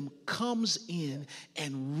kingdom comes in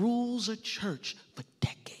and rules a church for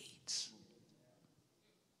decades.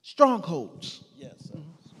 Strongholds. Yes, sir.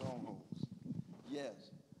 Strongholds. Yes.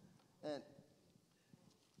 And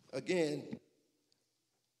again,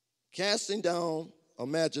 casting down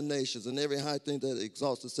imaginations and every high thing that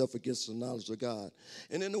exalts itself against the knowledge of God.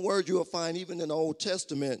 And in the word you will find even in the Old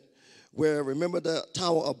Testament where, remember the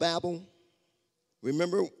Tower of Babel?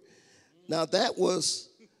 Remember? Now that was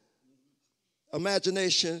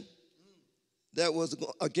imagination that was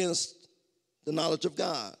against the knowledge of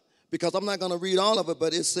God. Because I'm not going to read all of it,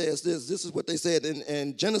 but it says this. This is what they said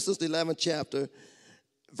in Genesis, the 11th chapter,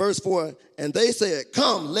 verse 4. And they said,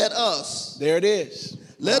 come, let us. There it is.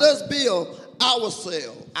 Let us build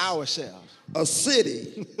ourselves a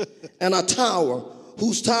city and a tower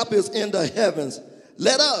whose top is in the heavens.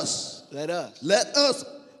 Let us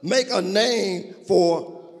make a name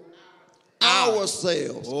for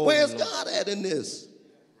ourselves. Oh, Where's Lord. God at in this?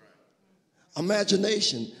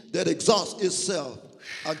 Imagination that exalts itself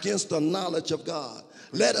against the knowledge of God.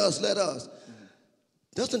 Let us.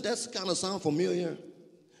 Doesn't that kind of sound familiar?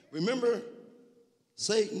 Remember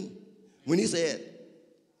Satan when he said,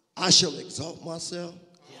 I shall exalt myself.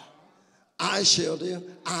 Yeah. I shall do.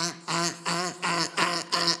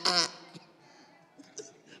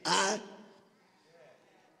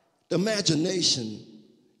 The imagination,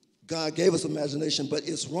 God gave us imagination, but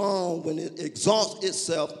it's wrong when it exalts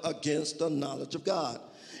itself against the knowledge of God.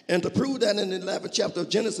 And to prove that in the 11th chapter of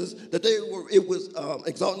Genesis, that it was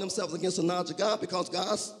exalting themselves against the knowledge of God, because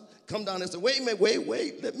God come down and said, wait,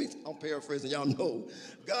 I'm paraphrasing, y'all know.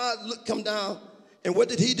 God come down, and what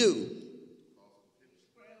did he do?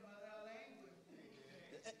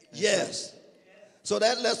 Yes. So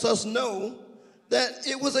that lets us know that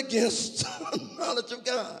it was against the knowledge of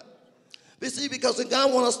God. You see, because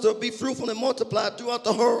God wants us to be fruitful and multiply throughout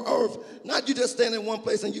the whole earth. Not you just stand in one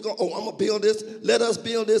place and you go, I'm going to build this. Let us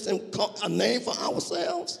build this and call a name for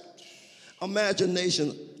ourselves.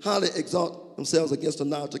 Imagination, highly exalt themselves against the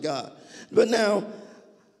knowledge of God. But now,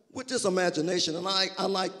 with this imagination, and I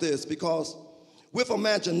like this, because with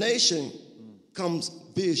imagination comes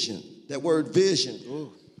vision. That word vision.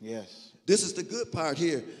 Ooh, yes. This is the good part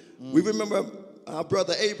here. We remember our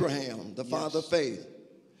brother Abraham, the father of faith.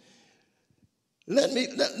 Let me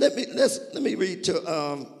read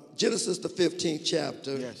to Genesis the 15th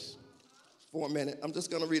chapter. Yes. For a minute. I'm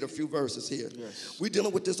just going to read a few verses here. Yes. We're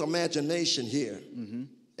dealing with this imagination here. Mm-hmm.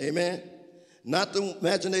 Amen. Not the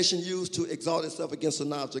imagination used to exalt itself against the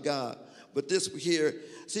knowledge of God, but this here.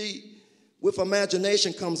 See, with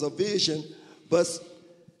imagination comes a vision, but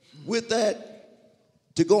with that,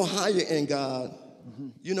 to go higher in God,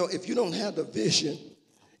 you know, if you don't have the vision,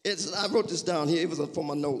 I wrote this down here. It was from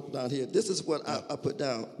my note down here. This is what I put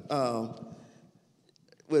down.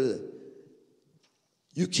 What is it?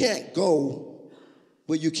 You can't go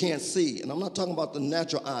where you can't see. And I'm not talking about the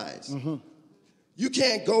natural eyes. Mm-hmm. You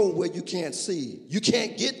can't go where you can't see. You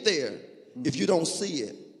can't get there if you don't see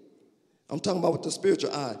it. I'm talking about with the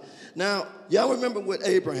spiritual eye. Now, y'all remember with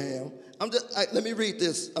Abraham, Let me read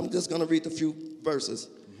this. I'm just going to read a few verses.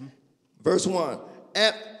 Verse 1.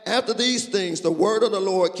 After these things, the word of the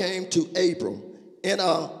Lord came to Abram in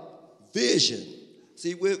a vision.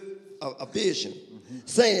 See, with a vision.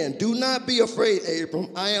 Saying, do not be afraid, Abram.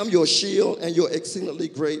 I am your shield and your exceedingly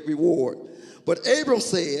great reward. But Abram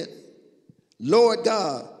said, Lord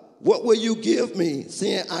God, what will you give me,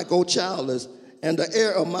 seeing I go childless, and the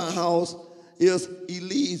heir of my house is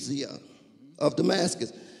Eliezer of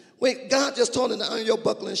Damascus? Wait, God just told him, I am your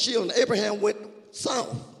buckler and shield, and Abraham went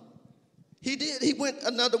south. He did. He went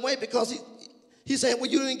another way because he said, well,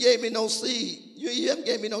 you didn't give me no seed. You haven't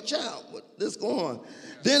gave me no child. Let's go on.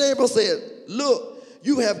 Then Abraham said, look,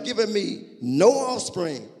 you have given me no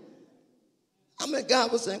offspring. I mean,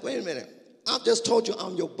 God was saying, wait a minute. I've just told you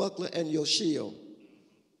I'm your buckler and your shield.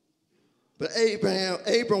 But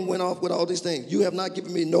Abram went off with all these things. You have not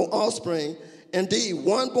given me no offspring. Indeed,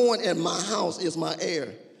 one born in my house is my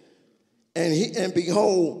heir. And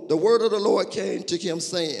behold, the word of the Lord came to him,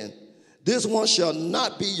 saying, this one shall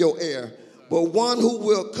not be your heir, but one who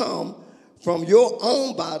will come from your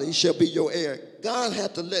own body shall be your heir. God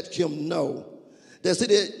had to let him know. That's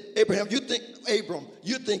it. Abraham,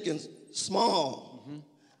 you're thinking small.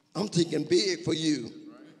 I'm thinking big for you.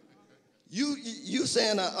 You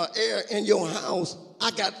saying an heir in your house,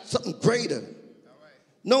 I got something greater.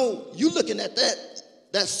 No, you looking at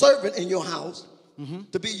that servant in your house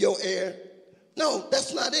to be your heir. No,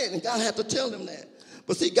 that's not it. And God had to tell him that.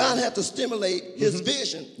 But see, God had to stimulate his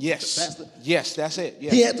vision. Yes. Pastor. Yes, that's it.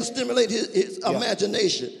 Yes. He had to stimulate his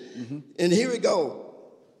imagination. And here we go.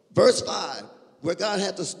 Verse 5, where God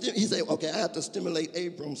had to, he said, okay, I have to stimulate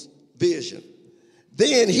Abram's vision.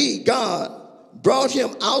 Then God, brought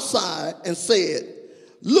him outside and said,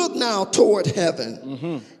 look now toward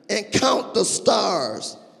heaven and count the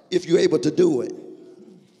stars if you're able to do it.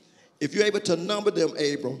 If you're able to number them,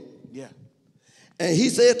 Abram. Yeah. And he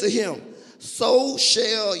said to him, so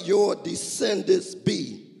shall your descendants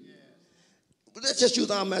be. Let's just use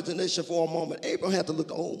our imagination for a moment. Abraham had to look,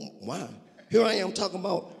 oh, wow. Here I am talking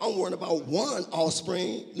about, I'm worried about one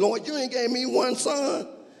offspring. Lord, you ain't gave me one son.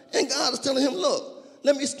 And God is telling him, look,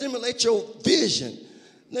 let me stimulate your vision.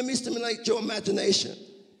 Let me stimulate your imagination.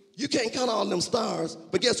 You can't count all them stars,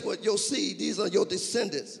 but guess what? Your seed, these are your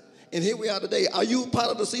descendants. And here we are today. Are you part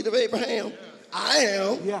of the seed of Abraham? Yeah. I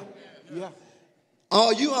am. Yeah, yeah.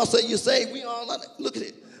 All you all say you're saved. We all look at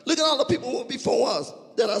it. Look at all the people who are before us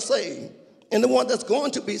that are saved, and the one that's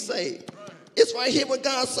going to be saved. It's right here what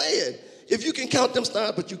God said. If you can count them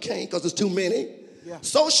stars, but you can't because there's too many,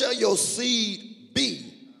 so shall your seed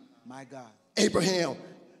be. My God. Abraham,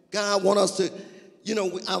 God wants us to,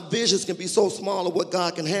 our visions can be so small of what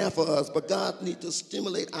God can have for us, but God needs to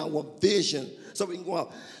stimulate our vision so we can go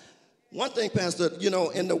out. One thing, Pastor,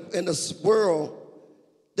 in this world,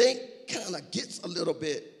 they kind of gets a little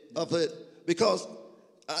bit of it because,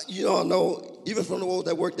 I know, even from the ones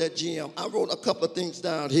that worked at GM, I wrote a couple of things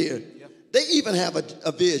down here. Yep. They even have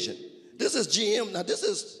a vision. This is GM. Now, this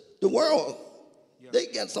is the world. Yep. They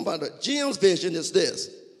get somebody. GM's vision is this.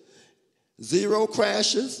 0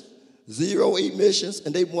 crashes, 0 emissions,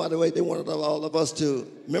 and they wanted all of us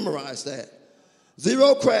to memorize that.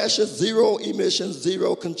 0 crashes, 0 emissions,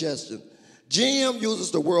 0 congestion. GM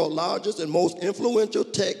uses the world's largest and most influential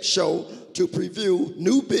tech show to preview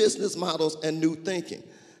new business models and new thinking.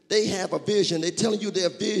 They have a vision. They're telling you their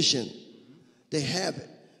vision. They have it.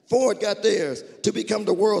 Ford got theirs, to become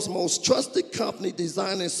the world's most trusted company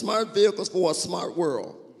designing smart vehicles for a smart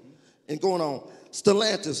world. And going on,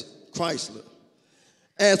 Stellantis, Chrysler.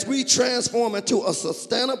 As we transform into a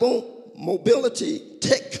sustainable mobility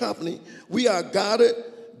tech company, we are guided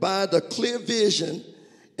by the clear vision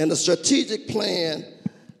and the strategic plan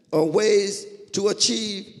of ways to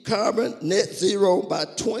achieve carbon net zero by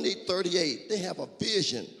 2038. They have a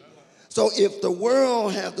vision. So if the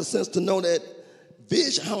world have the sense to know that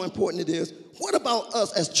vision, how important it is, what about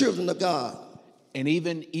us as children of God? And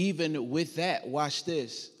even with that, watch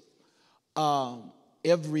this.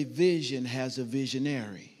 Every vision has a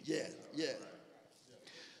visionary. Yeah, yeah.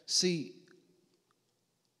 See,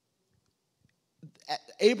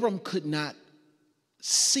 Abram could not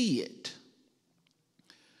see it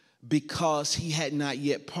because he had not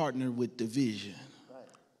yet partnered with the vision.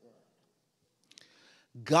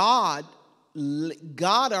 God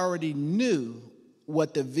already knew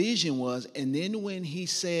what the vision was, and then when he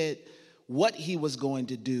said what he was going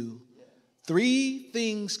to do, 3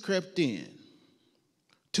 things crept in.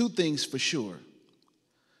 2 things for sure.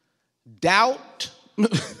 Doubt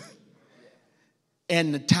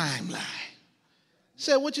and the timeline.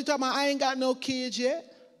 Said, what you talking about? I ain't got no kids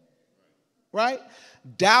yet. Right?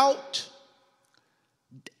 Doubt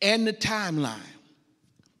and the timeline.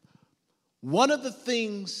 One of the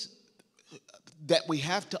things that we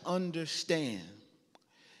have to understand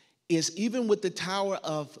is even with the Tower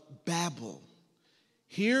of Babel,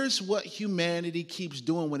 here's what humanity keeps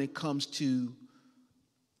doing when it comes to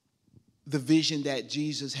the vision that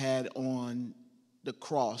Jesus had on the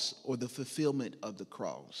cross or the fulfillment of the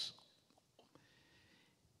cross.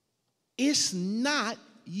 It's not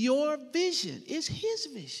your vision, it's his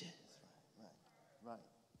vision. Right.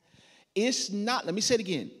 It's not, let me say it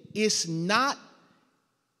again, it's not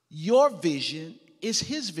your vision, it's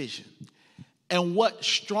his vision. And what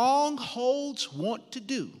strongholds want to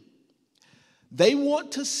do, they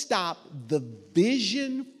want to stop the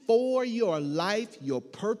vision for your life, your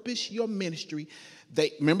purpose, your ministry.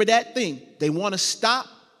 Remember that thing. They want to stop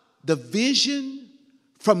the vision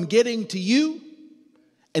from getting to you,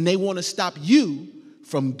 and they want to stop you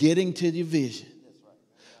from getting to the vision.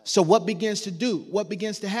 So what begins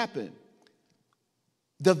to happen?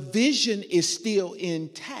 The vision is still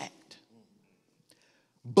intact,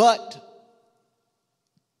 but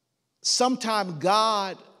sometimes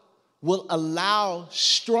God will allow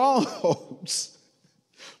strongholds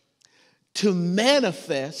to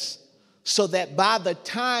manifest so that by the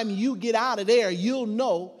time you get out of there, you'll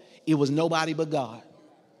know it was nobody but God.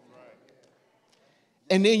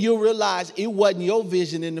 And then you'll realize it wasn't your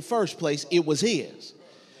vision in the first place, it was his.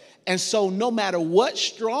 And so no matter what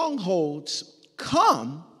strongholds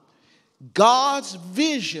come, God's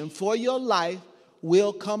vision for your life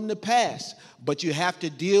will come to pass. But you have to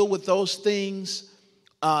deal with those things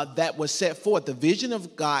that were set forth. The vision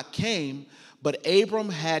of God came, but Abram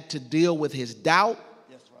had to deal with his doubt,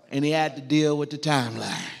 and he had to deal with the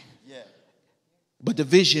timeline. But the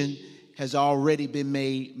vision has already been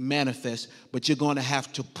made manifest, but you're going to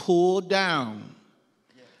have to pull down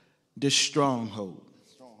the stronghold.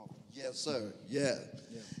 Yes, sir. Yeah.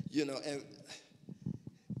 You know, and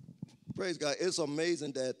praise God. It's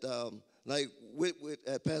amazing that, like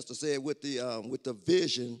as Pastor said, with the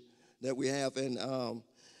vision that we have, and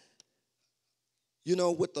you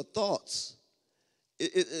know, with the thoughts,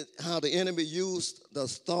 how the enemy used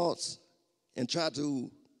those thoughts and tried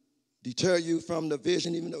to deter you from the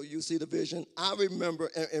vision, even though you see the vision. I remember,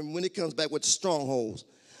 and when it comes back with strongholds,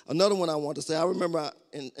 another one I want to say, I remember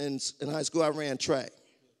in high school I ran track.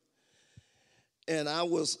 And I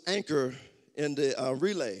was anchor in the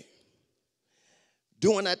relay.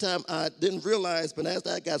 During that time, I didn't realize, but as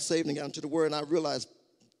I got saved and got into the Word, and I realized,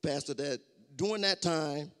 Pastor, that during that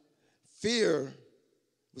time, fear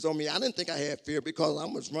was on me. I didn't think I had fear because I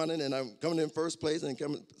was running and I'm coming in first place and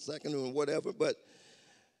coming second and whatever. But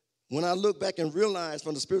when I look back and realize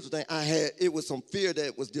from the spiritual thing, it was some fear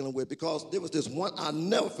that was dealing with, because there was this one I'll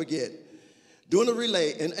never forget. During the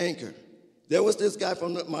relay in anchor, there was this guy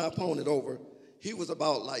from my opponent over. He was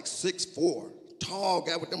about like 6'4", tall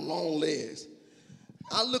guy with them long legs.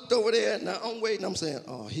 I looked over there, and I'm waiting. I'm saying,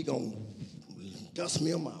 oh, he going to dust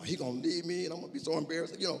me out. He going to leave me, and I'm going to be so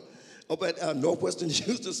embarrassed. You know, up at Northwestern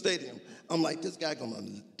Houston Stadium, I'm like, this guy going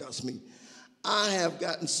to dust me. I have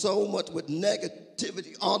gotten so much with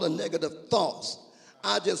negativity, all the negative thoughts.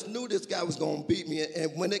 I just knew this guy was going to beat me.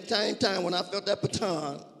 And when it came time, when I felt that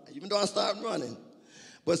baton, even though I started running,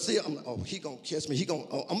 but see, I'm like, oh, he going to catch me.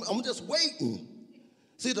 I'm just waiting.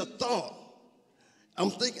 See the thought.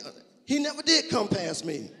 I'm thinking, he never did come past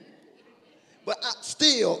me. But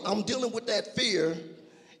I'm dealing with that fear.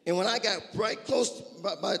 And when I got right close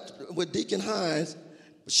with Deacon Hines,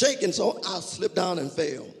 shaking, so I slipped down and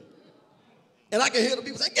fell. And I can hear the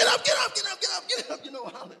people say, get up, get up, get up, get up, get up. You know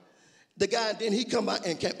how the guy, then he come out,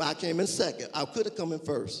 and I came in second. I could have come in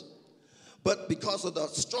first. But because of the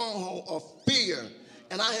stronghold of fear,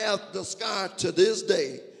 and I have the scar to this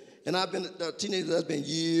day, and I've been a teenager, that's been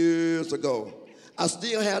years ago. I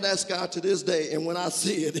still have that scar to this day, and when I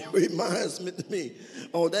see it, it reminds me,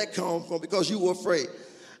 oh, that comes from because you were afraid.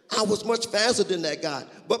 I was much faster than that guy,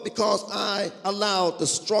 but because I allowed the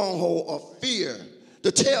stronghold of fear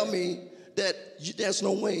to tell me that there's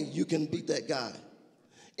no way you can beat that guy.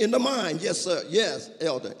 In the mind, yes, sir, yes,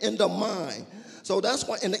 elder, in the mind. So that's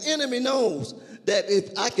why, and the enemy knows that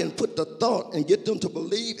if I can put the thought and get them to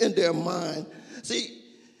believe in their mind, see,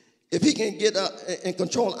 if he can get and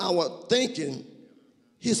control our thinking,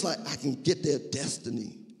 he's like, I can get their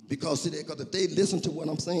destiny. Because if they listen to what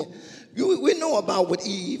I'm saying, we know about with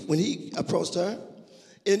Eve when he approached her.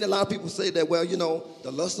 And a lot of people say that, well, you know,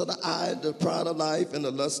 the lust of the eye, the pride of life, and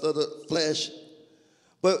the lust of the flesh.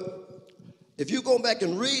 But if you go back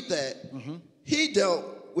and read that, he dealt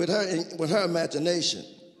with her imagination.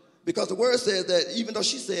 Because the word says that even though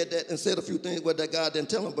she said that and said a few things that God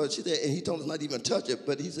didn't tell him, but she said, and he told us not to even touch it,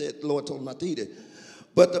 but he said, the Lord told him not to eat it.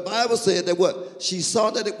 But the Bible said that what? She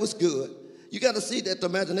saw that it was good. You got to see that the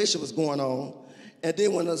imagination was going on. And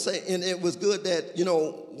then when I say, and it was good that,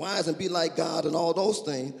 wise and be like God and all those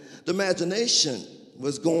things, the imagination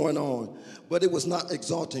was going on. But it was not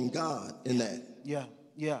exalting God in that. Yeah,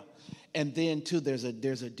 yeah. And then, too, there's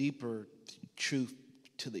a deeper truth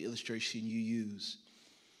to the illustration you use.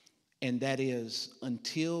 And that is,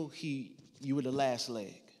 until you were the last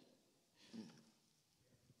leg,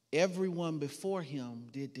 everyone before him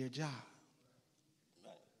did their job.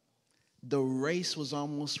 The race was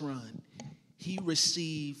almost run. He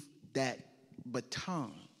received that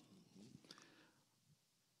baton.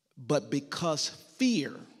 But because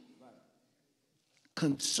fear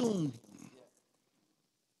consumed him,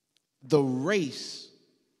 the race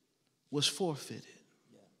was forfeited.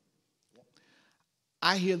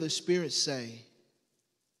 I hear the Spirit say,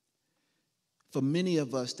 for many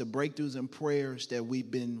of us, the breakthroughs and prayers that we've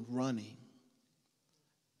been running,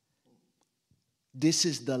 this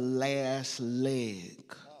is the last leg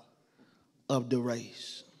of the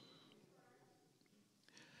race.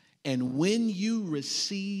 And when you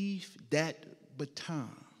receive that baton,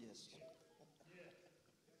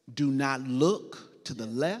 do not look to the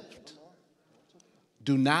left,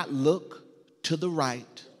 do not look to the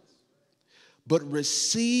right, but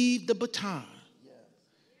receive the baton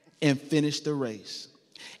and finish the race.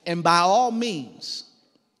 And by all means,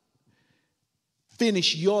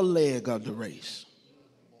 finish your leg of the race.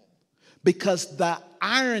 Because the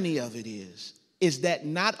irony of it is that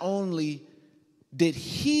not only did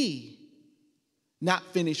he not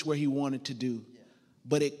finish where he wanted to do,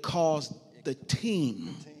 but it caused the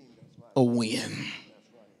team a win.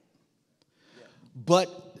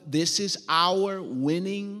 But this is our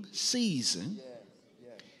winning season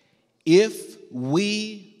if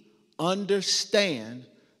we understand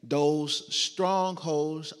those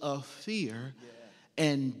strongholds of fear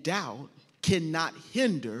and doubt cannot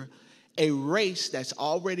hinder a race that's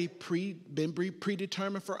already been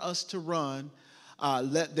predetermined for us to run.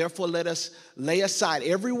 Therefore, let us lay aside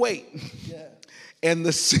every weight and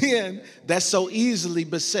the sin that so easily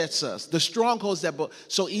besets us, the strongholds that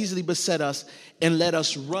so easily beset us, and let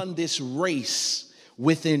us run this race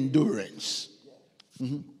with endurance.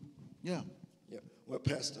 Mm-hmm. Yeah. Well,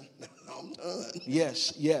 Pastor, I'm done.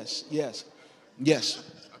 Yes. I think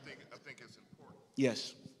it's important.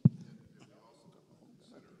 Yes.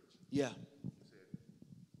 Yeah.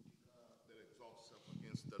 That exalts itself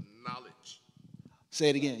against the knowledge. Say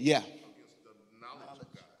it again. Yeah. Against the knowledge of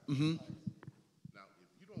God. Mm-hmm. Now, if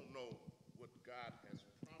you don't know what God has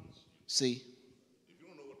promised you, See. if you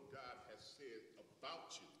don't know what God has said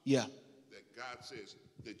about you, Yeah. that God says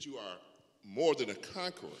that you are more than a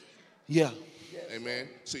conqueror. Yeah. Amen.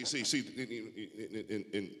 See.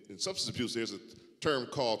 In substance abuse, there's a term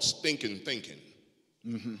called stinking thinking,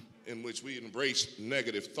 in which we embrace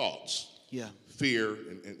negative thoughts, Yeah. fear,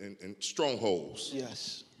 and strongholds.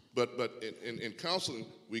 Yes. But in counseling,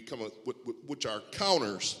 we come up with which are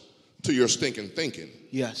counters to your stinking thinking.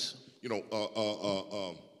 Yes.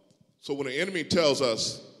 So when the enemy tells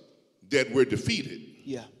us that we're defeated,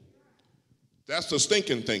 Yeah. that's the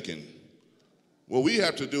stinking thinking. What we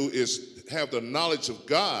have to do is have the knowledge of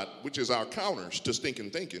God, which is our counters to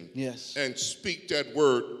stinking thinking, Yes. and speak that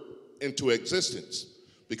word into existence.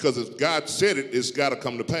 Because if God said it, it's got to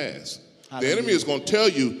come to pass. Hallelujah. The enemy is going to tell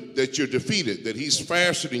you that you're defeated, that he's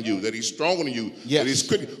faster than you, that he's stronger than you, Yes. that he's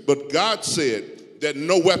quick. But God said that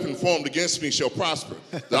no weapon formed against me shall prosper,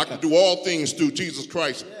 that I can do all things through Jesus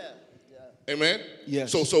Christ. Amen?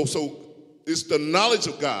 Yes. So it's the knowledge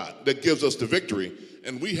of God that gives us the victory,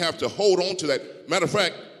 and we have to hold on to that. Matter of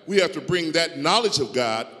fact, we have to bring that knowledge of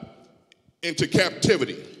God into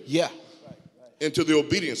captivity, Yeah. into the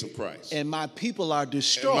obedience of Christ. And my people are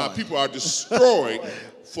destroyed. And my people are destroyed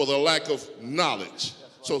for the lack of knowledge.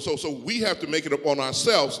 So we have to make it upon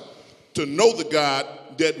ourselves to know the God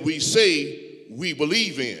that we say we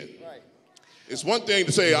believe in. It's one thing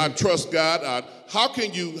to say I trust God. How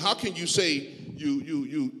can you say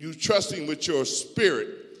you trust Him with your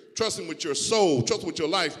spirit, trust Him with your soul, trust Him with your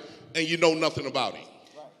life, and you know nothing about Him?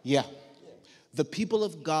 Yeah. The people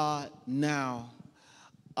of God now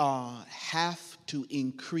have to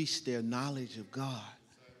increase their knowledge of God,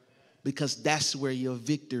 because that's where your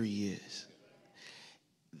victory is.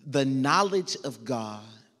 The knowledge of God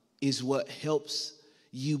is what helps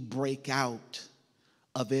you break out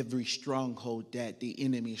of every stronghold that the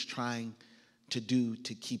enemy is trying to do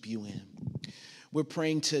to keep you in. We're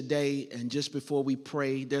praying today, and just before we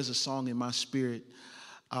pray, there's a song in my spirit,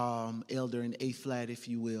 Elder, in A flat, if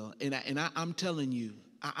you will. And I'm telling you,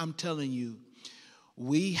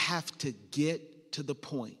 we have to get to the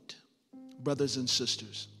point brothers and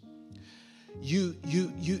sisters, you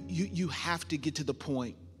have to get to the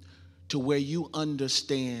point to where you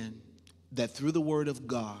understand that through the word of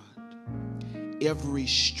God, every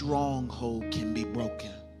stronghold can be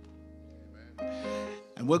broken.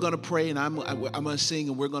 And we're going to pray, and I'm going to sing,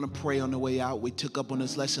 and we're going to pray on the way out. We took up on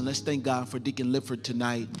this lesson. Let's thank God for Deacon Lifford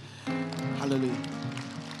tonight. Hallelujah.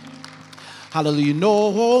 Hallelujah.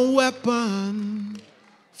 No weapon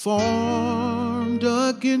formed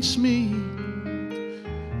against me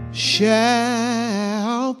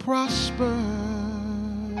shall prosper.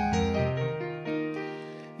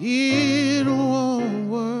 It won't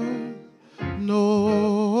work.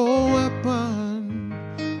 No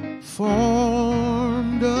weapon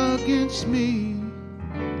formed against me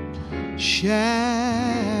shall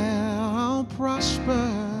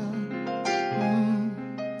prosper.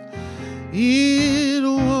 It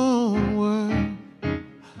won't work,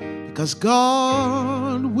 because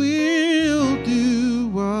God will do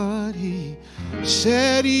what He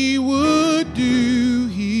said He would do.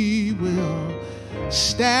 He will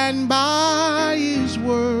stand by His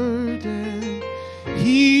word, and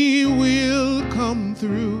He will come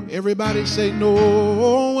through. Everybody say,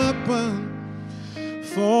 no weapon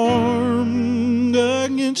formed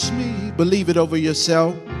against me, believe it over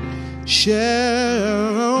yourself,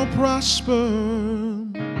 shall prosper.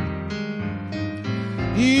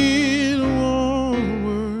 It won't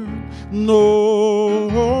work.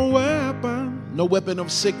 No weapon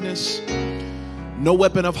of sickness, no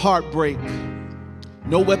weapon of heartbreak,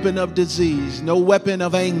 no weapon of disease, no weapon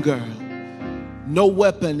of anger, no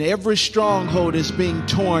weapon. Every stronghold is being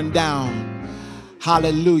torn down.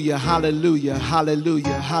 Hallelujah, hallelujah,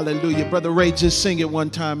 hallelujah, hallelujah. Brother Ray, just sing it one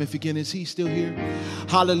time if you can. Is he still here?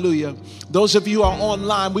 Hallelujah. Those of you who are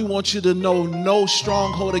online, we want you to know no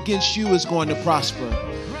stronghold against you is going to prosper,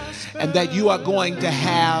 and that you are going to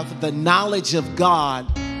have the knowledge of God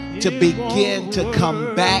to begin to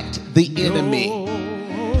combat the enemy.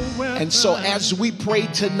 And so as we pray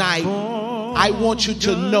tonight, I want you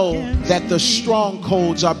to know that the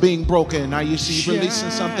strongholds are being broken. Are you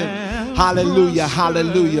releasing something? Hallelujah,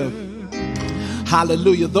 hallelujah,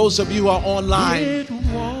 hallelujah. Those of you who are online,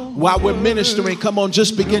 while we're ministering, come on,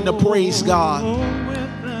 just begin to praise God.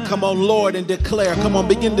 Come on, Lord, and declare. Come on,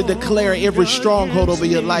 begin to declare every stronghold over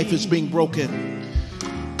your life is being broken.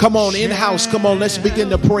 Come on, in-house, come on, let's begin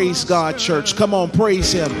to praise God, church. Come on,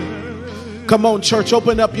 praise Him. Come on, church,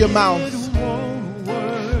 open up your mouth.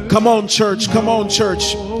 Come on, church, come on,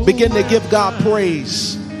 church. Begin to give God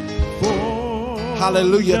praise.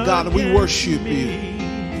 Hallelujah, God, we worship you.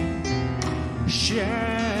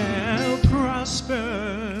 Shall prosper.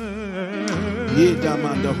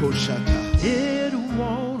 It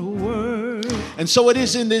won't work. And so it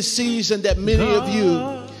is in this season that many of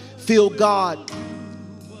you feel God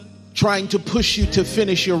trying to push you to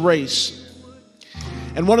finish your race.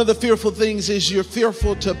 And one of the fearful things is you're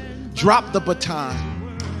fearful to drop the baton.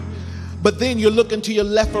 But then you're looking to your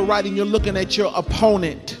left or right and you're looking at your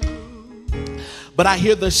opponent. But I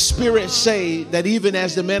hear the Spirit say that even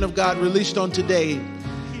as the man of God released on today,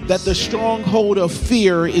 that the stronghold of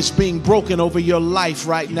fear is being broken over your life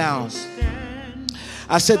right now.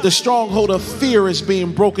 I said the stronghold of fear is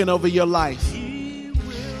being broken over your life.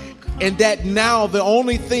 And that now the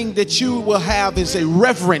only thing that you will have is a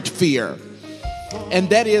reverent fear. And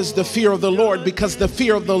that is the fear of the Lord, because the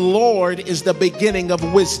fear of the Lord is the beginning of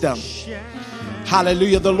wisdom.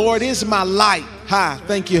 Hallelujah. The Lord is my light.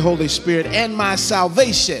 Thank you, Holy Spirit. And my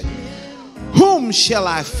salvation. Whom shall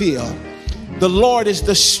I fear? The Lord is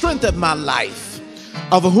the strength of my life.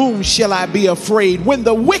 Of whom shall I be afraid? When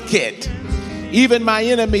the wicked, even my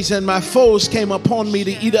enemies and my foes, came upon me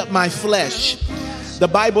to eat up my flesh, the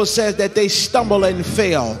Bible says that they stumble and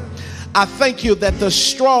fail. I thank you that the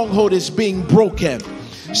stronghold is being broken.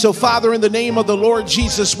 So, Father, in the name of the Lord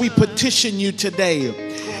Jesus, we petition you today.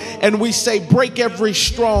 And we say, break every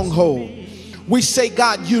stronghold. We say,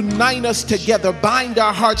 God, unite us together. Bind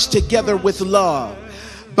our hearts together with love.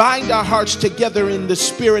 Bind our hearts together in the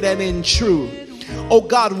Spirit and in truth. Oh,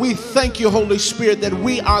 God, we thank you, Holy Spirit, that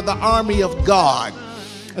we are the army of God.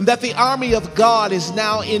 And that the army of God is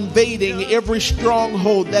now invading every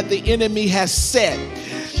stronghold that the enemy has set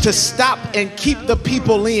to stop and keep the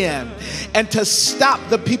people in, and to stop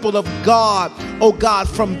the people of God, oh God,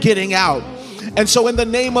 from getting out. And so in the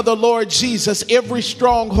name of the Lord Jesus, every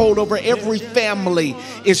stronghold over every family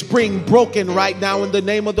is being broken right now in the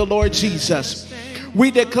name of the Lord Jesus. We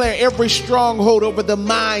declare every stronghold over the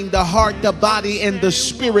mind, the heart, the body, and the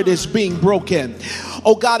spirit is being broken.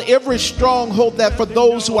 Oh God, every stronghold that for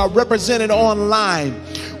those who are represented online,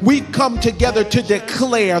 we come together to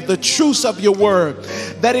declare the truth of your word,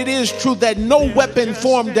 that it is true that no weapon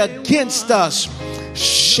formed against us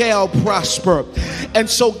shall prosper. And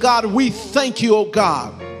so God, we thank you, oh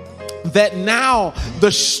God, that now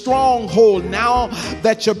the stronghold, now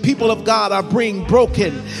that your people of God are being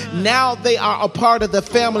broken, now they are a part of the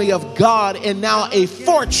family of God, and now a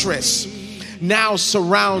fortress now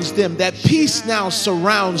surrounds them. That peace now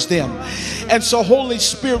surrounds them. And so Holy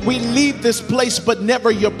Spirit, we leave this place but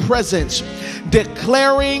never your presence,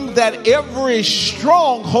 declaring that every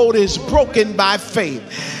stronghold is broken by faith.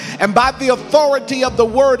 And by the authority of the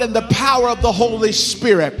word and the power of the Holy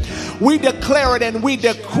Spirit, we declare it and we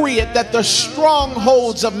decree it that the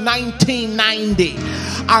strongholds of 1990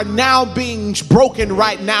 are now being broken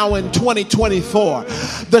right now in 2024.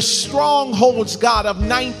 The strongholds, God, of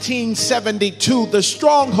 1972, the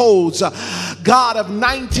strongholds, God, of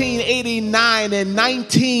 1989 and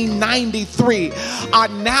 1993 are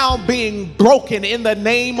now being broken in the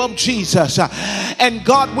name of Jesus. And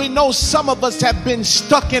God, we know some of us have been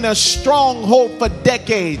stuck in a stronghold for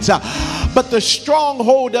decades, but the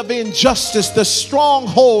stronghold of injustice, the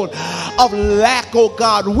stronghold of lack, oh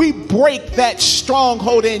God, we break that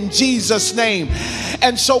stronghold in Jesus' name.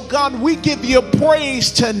 And so God, we give you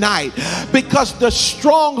praise tonight, because the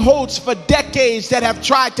strongholds for decades that have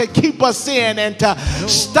tried to keep us in and to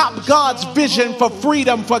stop God's vision for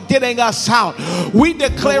freedom, for getting us out, we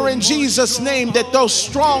declare in Jesus' name that those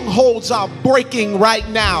strongholds are breaking right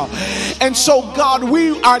now. And so God,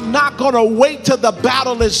 we are not going to wait till the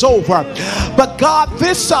battle is over, but God,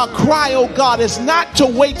 this cry, oh God, is not to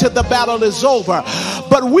wait till the battle is over,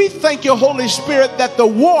 but we thank you, Holy Spirit, that the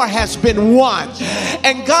war has been won.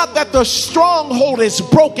 And God, that the stronghold is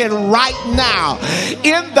broken right now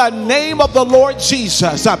in the name of the Lord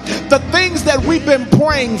Jesus. The things that we've been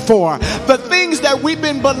praying for, the things that we've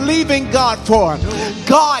been believing God for,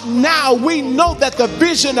 God, now we know that the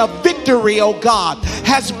vision of victory, oh God,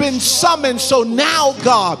 has been summoned. So now,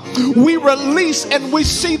 God, we release and we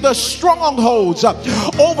see the strongholds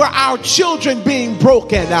over our children being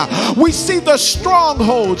broken. We see the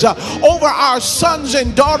strongholds over our sons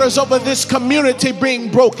and daughters, over this community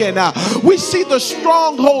being broken. We see the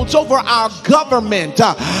strongholds over our government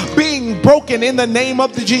being broken in the name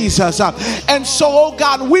of Jesus. And so, oh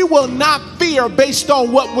God, we will not fear based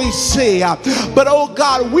on what we see, but oh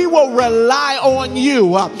God, we will rely on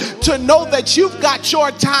you to know that you've got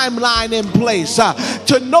your timeline in place,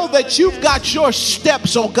 to know that you've got your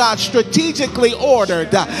steps, oh God, strategically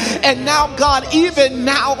ordered. And now, God, even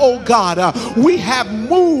now, oh God, we have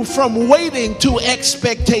moved from waiting to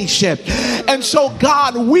expectation. And so,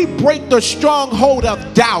 God, we break the stronghold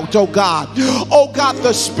of doubt, oh God. Oh God,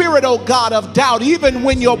 the spirit, oh God, of doubt. Even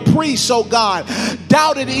when your priest, oh God,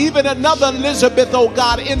 doubted even another Elizabeth, oh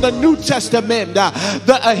God, in the New Testament,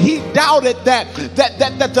 he doubted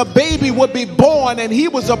that the baby would be born, and he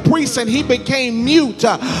was a priest and he became mute.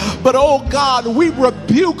 But oh God, we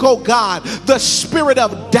rebuke, oh God, the spirit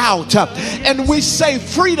of doubt, and we say,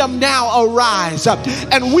 freedom now arise,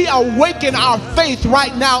 and we awaken our faith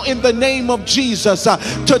right now in the name of Jesus,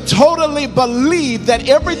 to totally believe that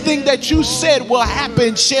everything that you said will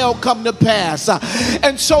happen shall come to pass.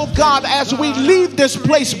 And so God, as we leave this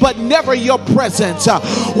place but never your presence,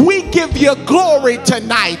 we give you glory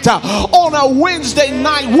tonight. On a Wednesday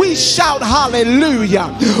night, we shout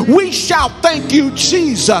hallelujah. We shout thank you,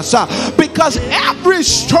 Jesus, because every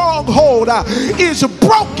stronghold is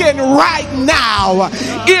broken right now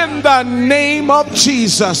in the name of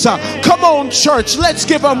Jesus. Come on, church, let's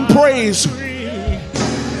give him praise.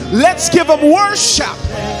 Let's give him worship.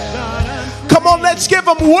 Come on, let's give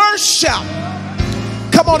him worship.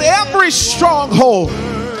 Come on, every stronghold,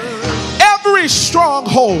 every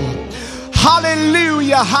stronghold.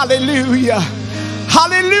 Hallelujah, hallelujah,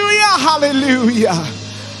 hallelujah, hallelujah,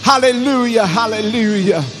 hallelujah,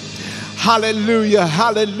 hallelujah, hallelujah,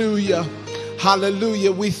 hallelujah,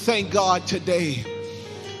 hallelujah. We thank God today.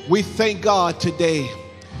 We thank God today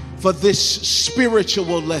for this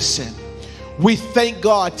spiritual lesson. We thank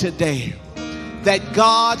God today that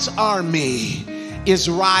God's army is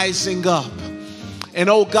rising up. And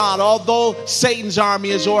oh God, although Satan's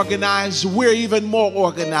army is organized, we're even more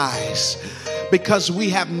organized, because we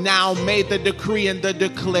have now made the decree and the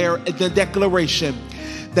declaration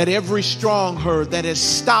that every stronghold that is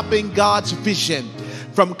stopping God's vision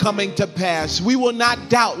from coming to pass, we will not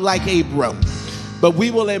doubt like Abram, but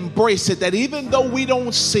we will embrace it, that even though we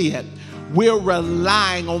don't see it, we're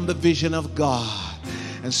relying on the vision of God.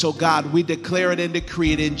 And so, God, we declare it and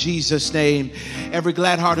decree it in Jesus' name. Every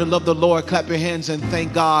glad heart who love the Lord, clap your hands and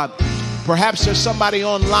thank God. Perhaps there's somebody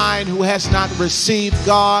online who has not received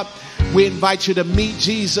God. We invite you to meet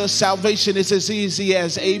Jesus. Salvation is as easy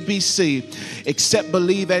as ABC. Accept,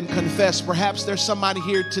 believe, and confess. Perhaps there's somebody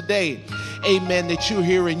here today, amen, that you're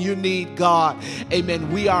here and you need God.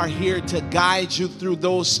 Amen. We are here to guide you through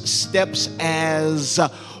those steps as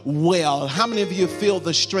well. How many of you feel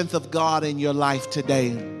the strength of God in your life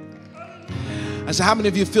today? I said, how many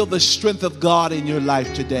of you feel the strength of God in your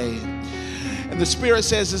life today? And the Spirit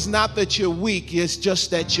says it's not that you're weak, it's just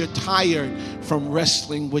that you're tired from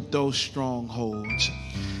wrestling with those strongholds.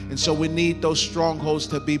 And so we need those strongholds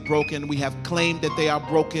to be broken. We have claimed that they are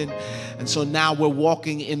broken. And so now we're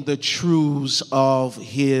walking in the truths of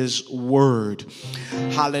His word.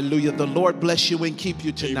 Hallelujah. The Lord bless you and keep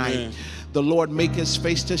you tonight. Amen. The Lord make His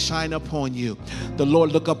face to shine upon you. The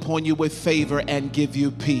Lord look upon you with favor and give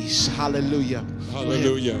you peace. Hallelujah.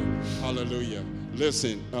 Hallelujah. Hallelujah.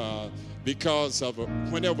 Listen, because of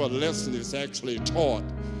whenever a lesson is actually taught,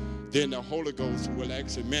 then the Holy Ghost will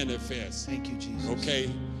actually manifest. Thank you, Jesus. Okay.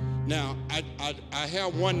 Now, I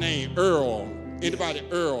have one name, Earl. Anybody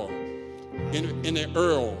Earl? In the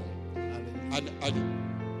Earl.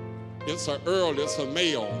 It's a Earl, it's a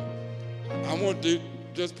male. I want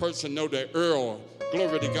this person to know that Earl,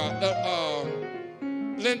 glory to God.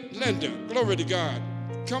 Linda, glory to God.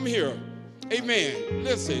 Come here. Amen.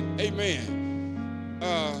 Listen, amen.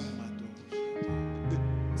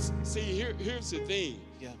 See, here's the thing.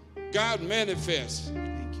 Yeah. God manifests.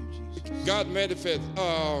 Thank you, Jesus. God manifests.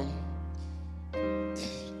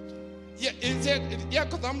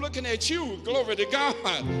 Because I'm looking at you. Glory to God.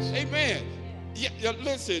 Amen. Yeah,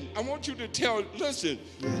 listen, I want you to tell, listen,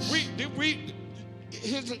 yes.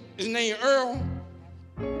 His name Earl?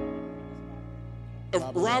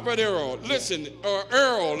 Robert Earl. Listen,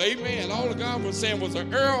 Earl, amen. All God was saying was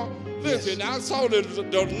an Earl. Listen, yes. I saw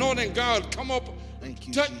the anointing God come up. Thank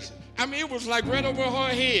you, Jesus. I mean, it was like right over her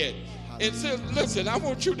head. And says, listen, I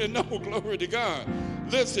want you to know, glory to God.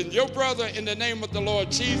 Listen, your brother, in the name of the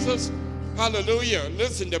Lord Jesus, hallelujah.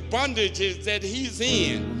 Listen, the bondages that he's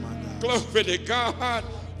in, glory to God,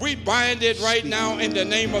 we bind it right now in the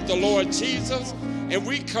name of the Lord Jesus. And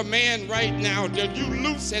we command right now that you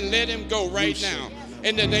loose and let him go right now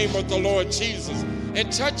in the name of the Lord Jesus.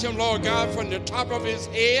 And touch him, Lord God, from the top of his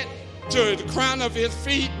head to the crown of his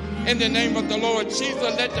feet. In the name of the Lord Jesus,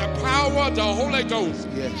 let the power of the Holy Ghost,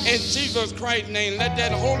 in Jesus Christ's name, let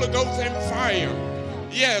that Holy Ghost and fire.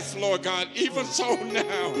 Yes, Lord God, even so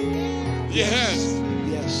now. Yes.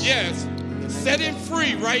 Yes. Set him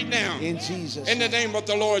free right now. In Jesus. In the name of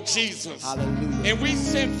the Lord Jesus. Hallelujah. And we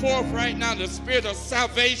send forth right now the spirit of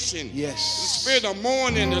salvation. Yes. The spirit of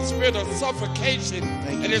mourning, the spirit of suffocation,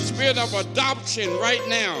 and the spirit of adoption right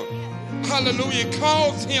now. Hallelujah.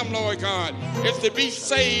 Cause him, Lord God, is to be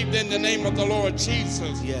saved in the name of the Lord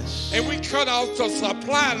Jesus. Yes. And we cut out the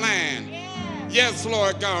supply line. Yes,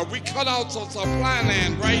 Lord God. We cut out the supply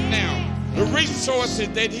line right now. The resources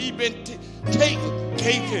that he been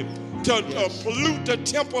taking to pollute the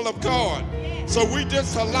temple of God. So we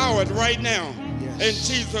disallow it right now. In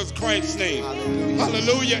Jesus Christ's name.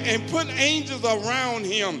 Hallelujah. And put angels around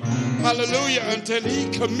him. Hallelujah. Until he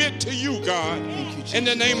commit to you, God. In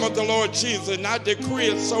the name of the Lord Jesus. And I decree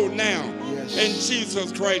it so now. In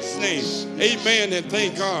Jesus Christ's name. Amen and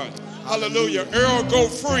thank God. Hallelujah. Earl, go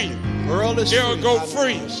free. Earl go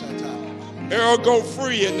free. Earl, go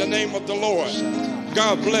free in the name of the Lord.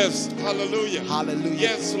 God bless. Hallelujah. Hallelujah.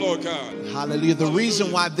 Yes, Lord God. Hallelujah. The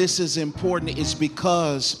reason why this is important is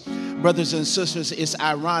because, brothers and sisters, it's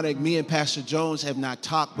ironic. Me and Pastor Jones have not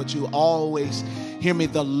talked, but you always hear me.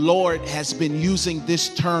 The Lord has been using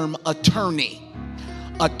this term attorney.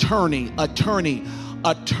 Attorney, attorney,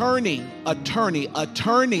 attorney, attorney.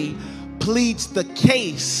 Attorney pleads the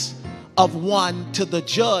case of one to the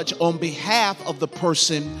judge on behalf of the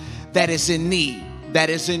person that is in need, that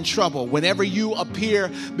is in trouble. Whenever you appear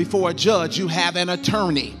before a judge, you have an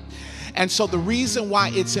attorney. And so the reason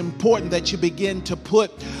why it's important that you begin to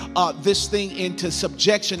put this thing into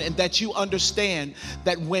subjection, and that you understand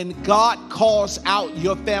that when God calls out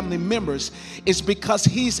your family members, it's because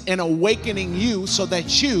he's in awakening you so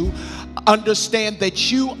that you understand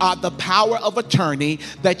that you are the power of attorney,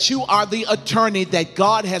 that you are the attorney, that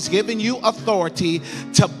God has given you authority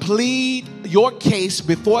to plead your case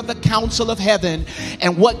before the council of heaven.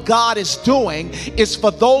 And what God is doing is,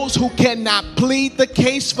 for those who cannot plead the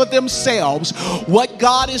case for themselves, what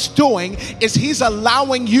God is doing is he's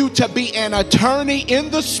allowing you to be an attorney in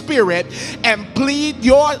the spirit and plead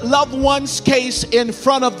your loved one's case in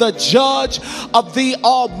front of the judge of the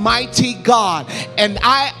Almighty God. And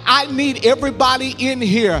I need everybody in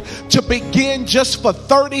here to begin, just for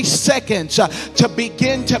 30 seconds, to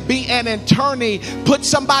begin to be an attorney. Put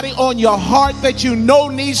somebody on your heart that you know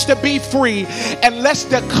needs to be free, and let's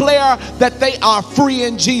declare that they are free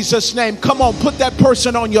in Jesus' name. Come on, put that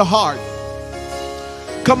person on your heart.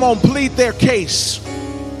 Come on, plead their case.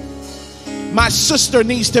 My sister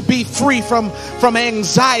needs to be free from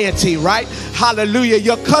anxiety, right? Hallelujah.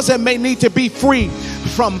 Your cousin may need to be free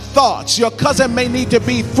from thoughts. Your cousin may need to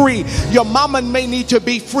be free. Your mama may need to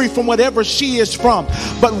be free from whatever she is from.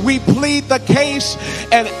 But we plead the case,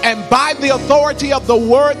 and by the authority of the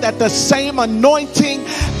word, that the same anointing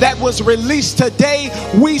that was released today,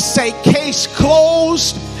 we say case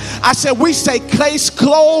closed. I said we say case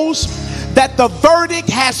closed, that the verdict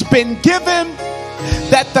has been given,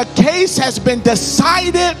 that the case has been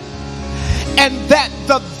decided, and that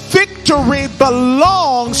the victory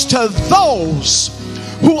belongs to those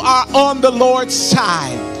who are on the Lord's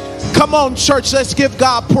side. Come on, church, let's give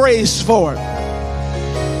God praise for it.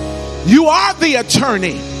 You are the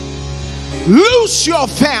attorney. Loose your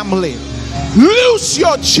family, loose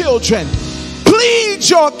your children, plead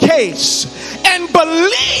your case, and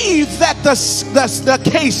believe that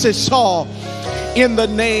the case is solved in the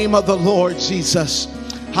name of the Lord Jesus.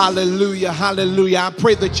 Hallelujah, hallelujah. I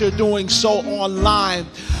pray that you're doing so online.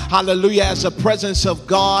 Hallelujah, as the presence of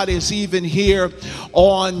God is even here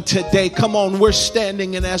on today. Come on, we're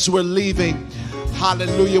standing, and as we're leaving,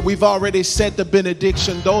 hallelujah, we've already said the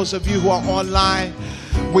benediction. Those of you who are online,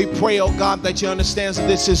 we pray, oh God, that you understand that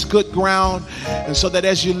this is good ground, and so that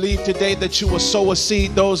as you leave today, that you will sow a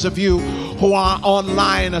seed. Those of you who are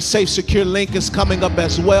online, a safe, secure link is coming up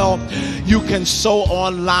as well. You can sow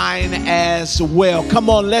online as well. Come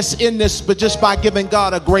on, let's end this, but just by giving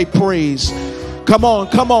God a great praise. Come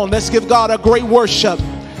on, let's give God a great worship.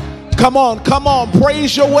 Come on,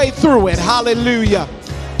 praise your way through it. Hallelujah,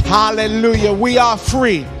 hallelujah. We are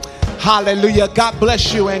free. Hallelujah. God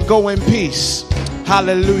bless you, and go in peace.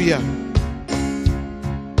 Hallelujah.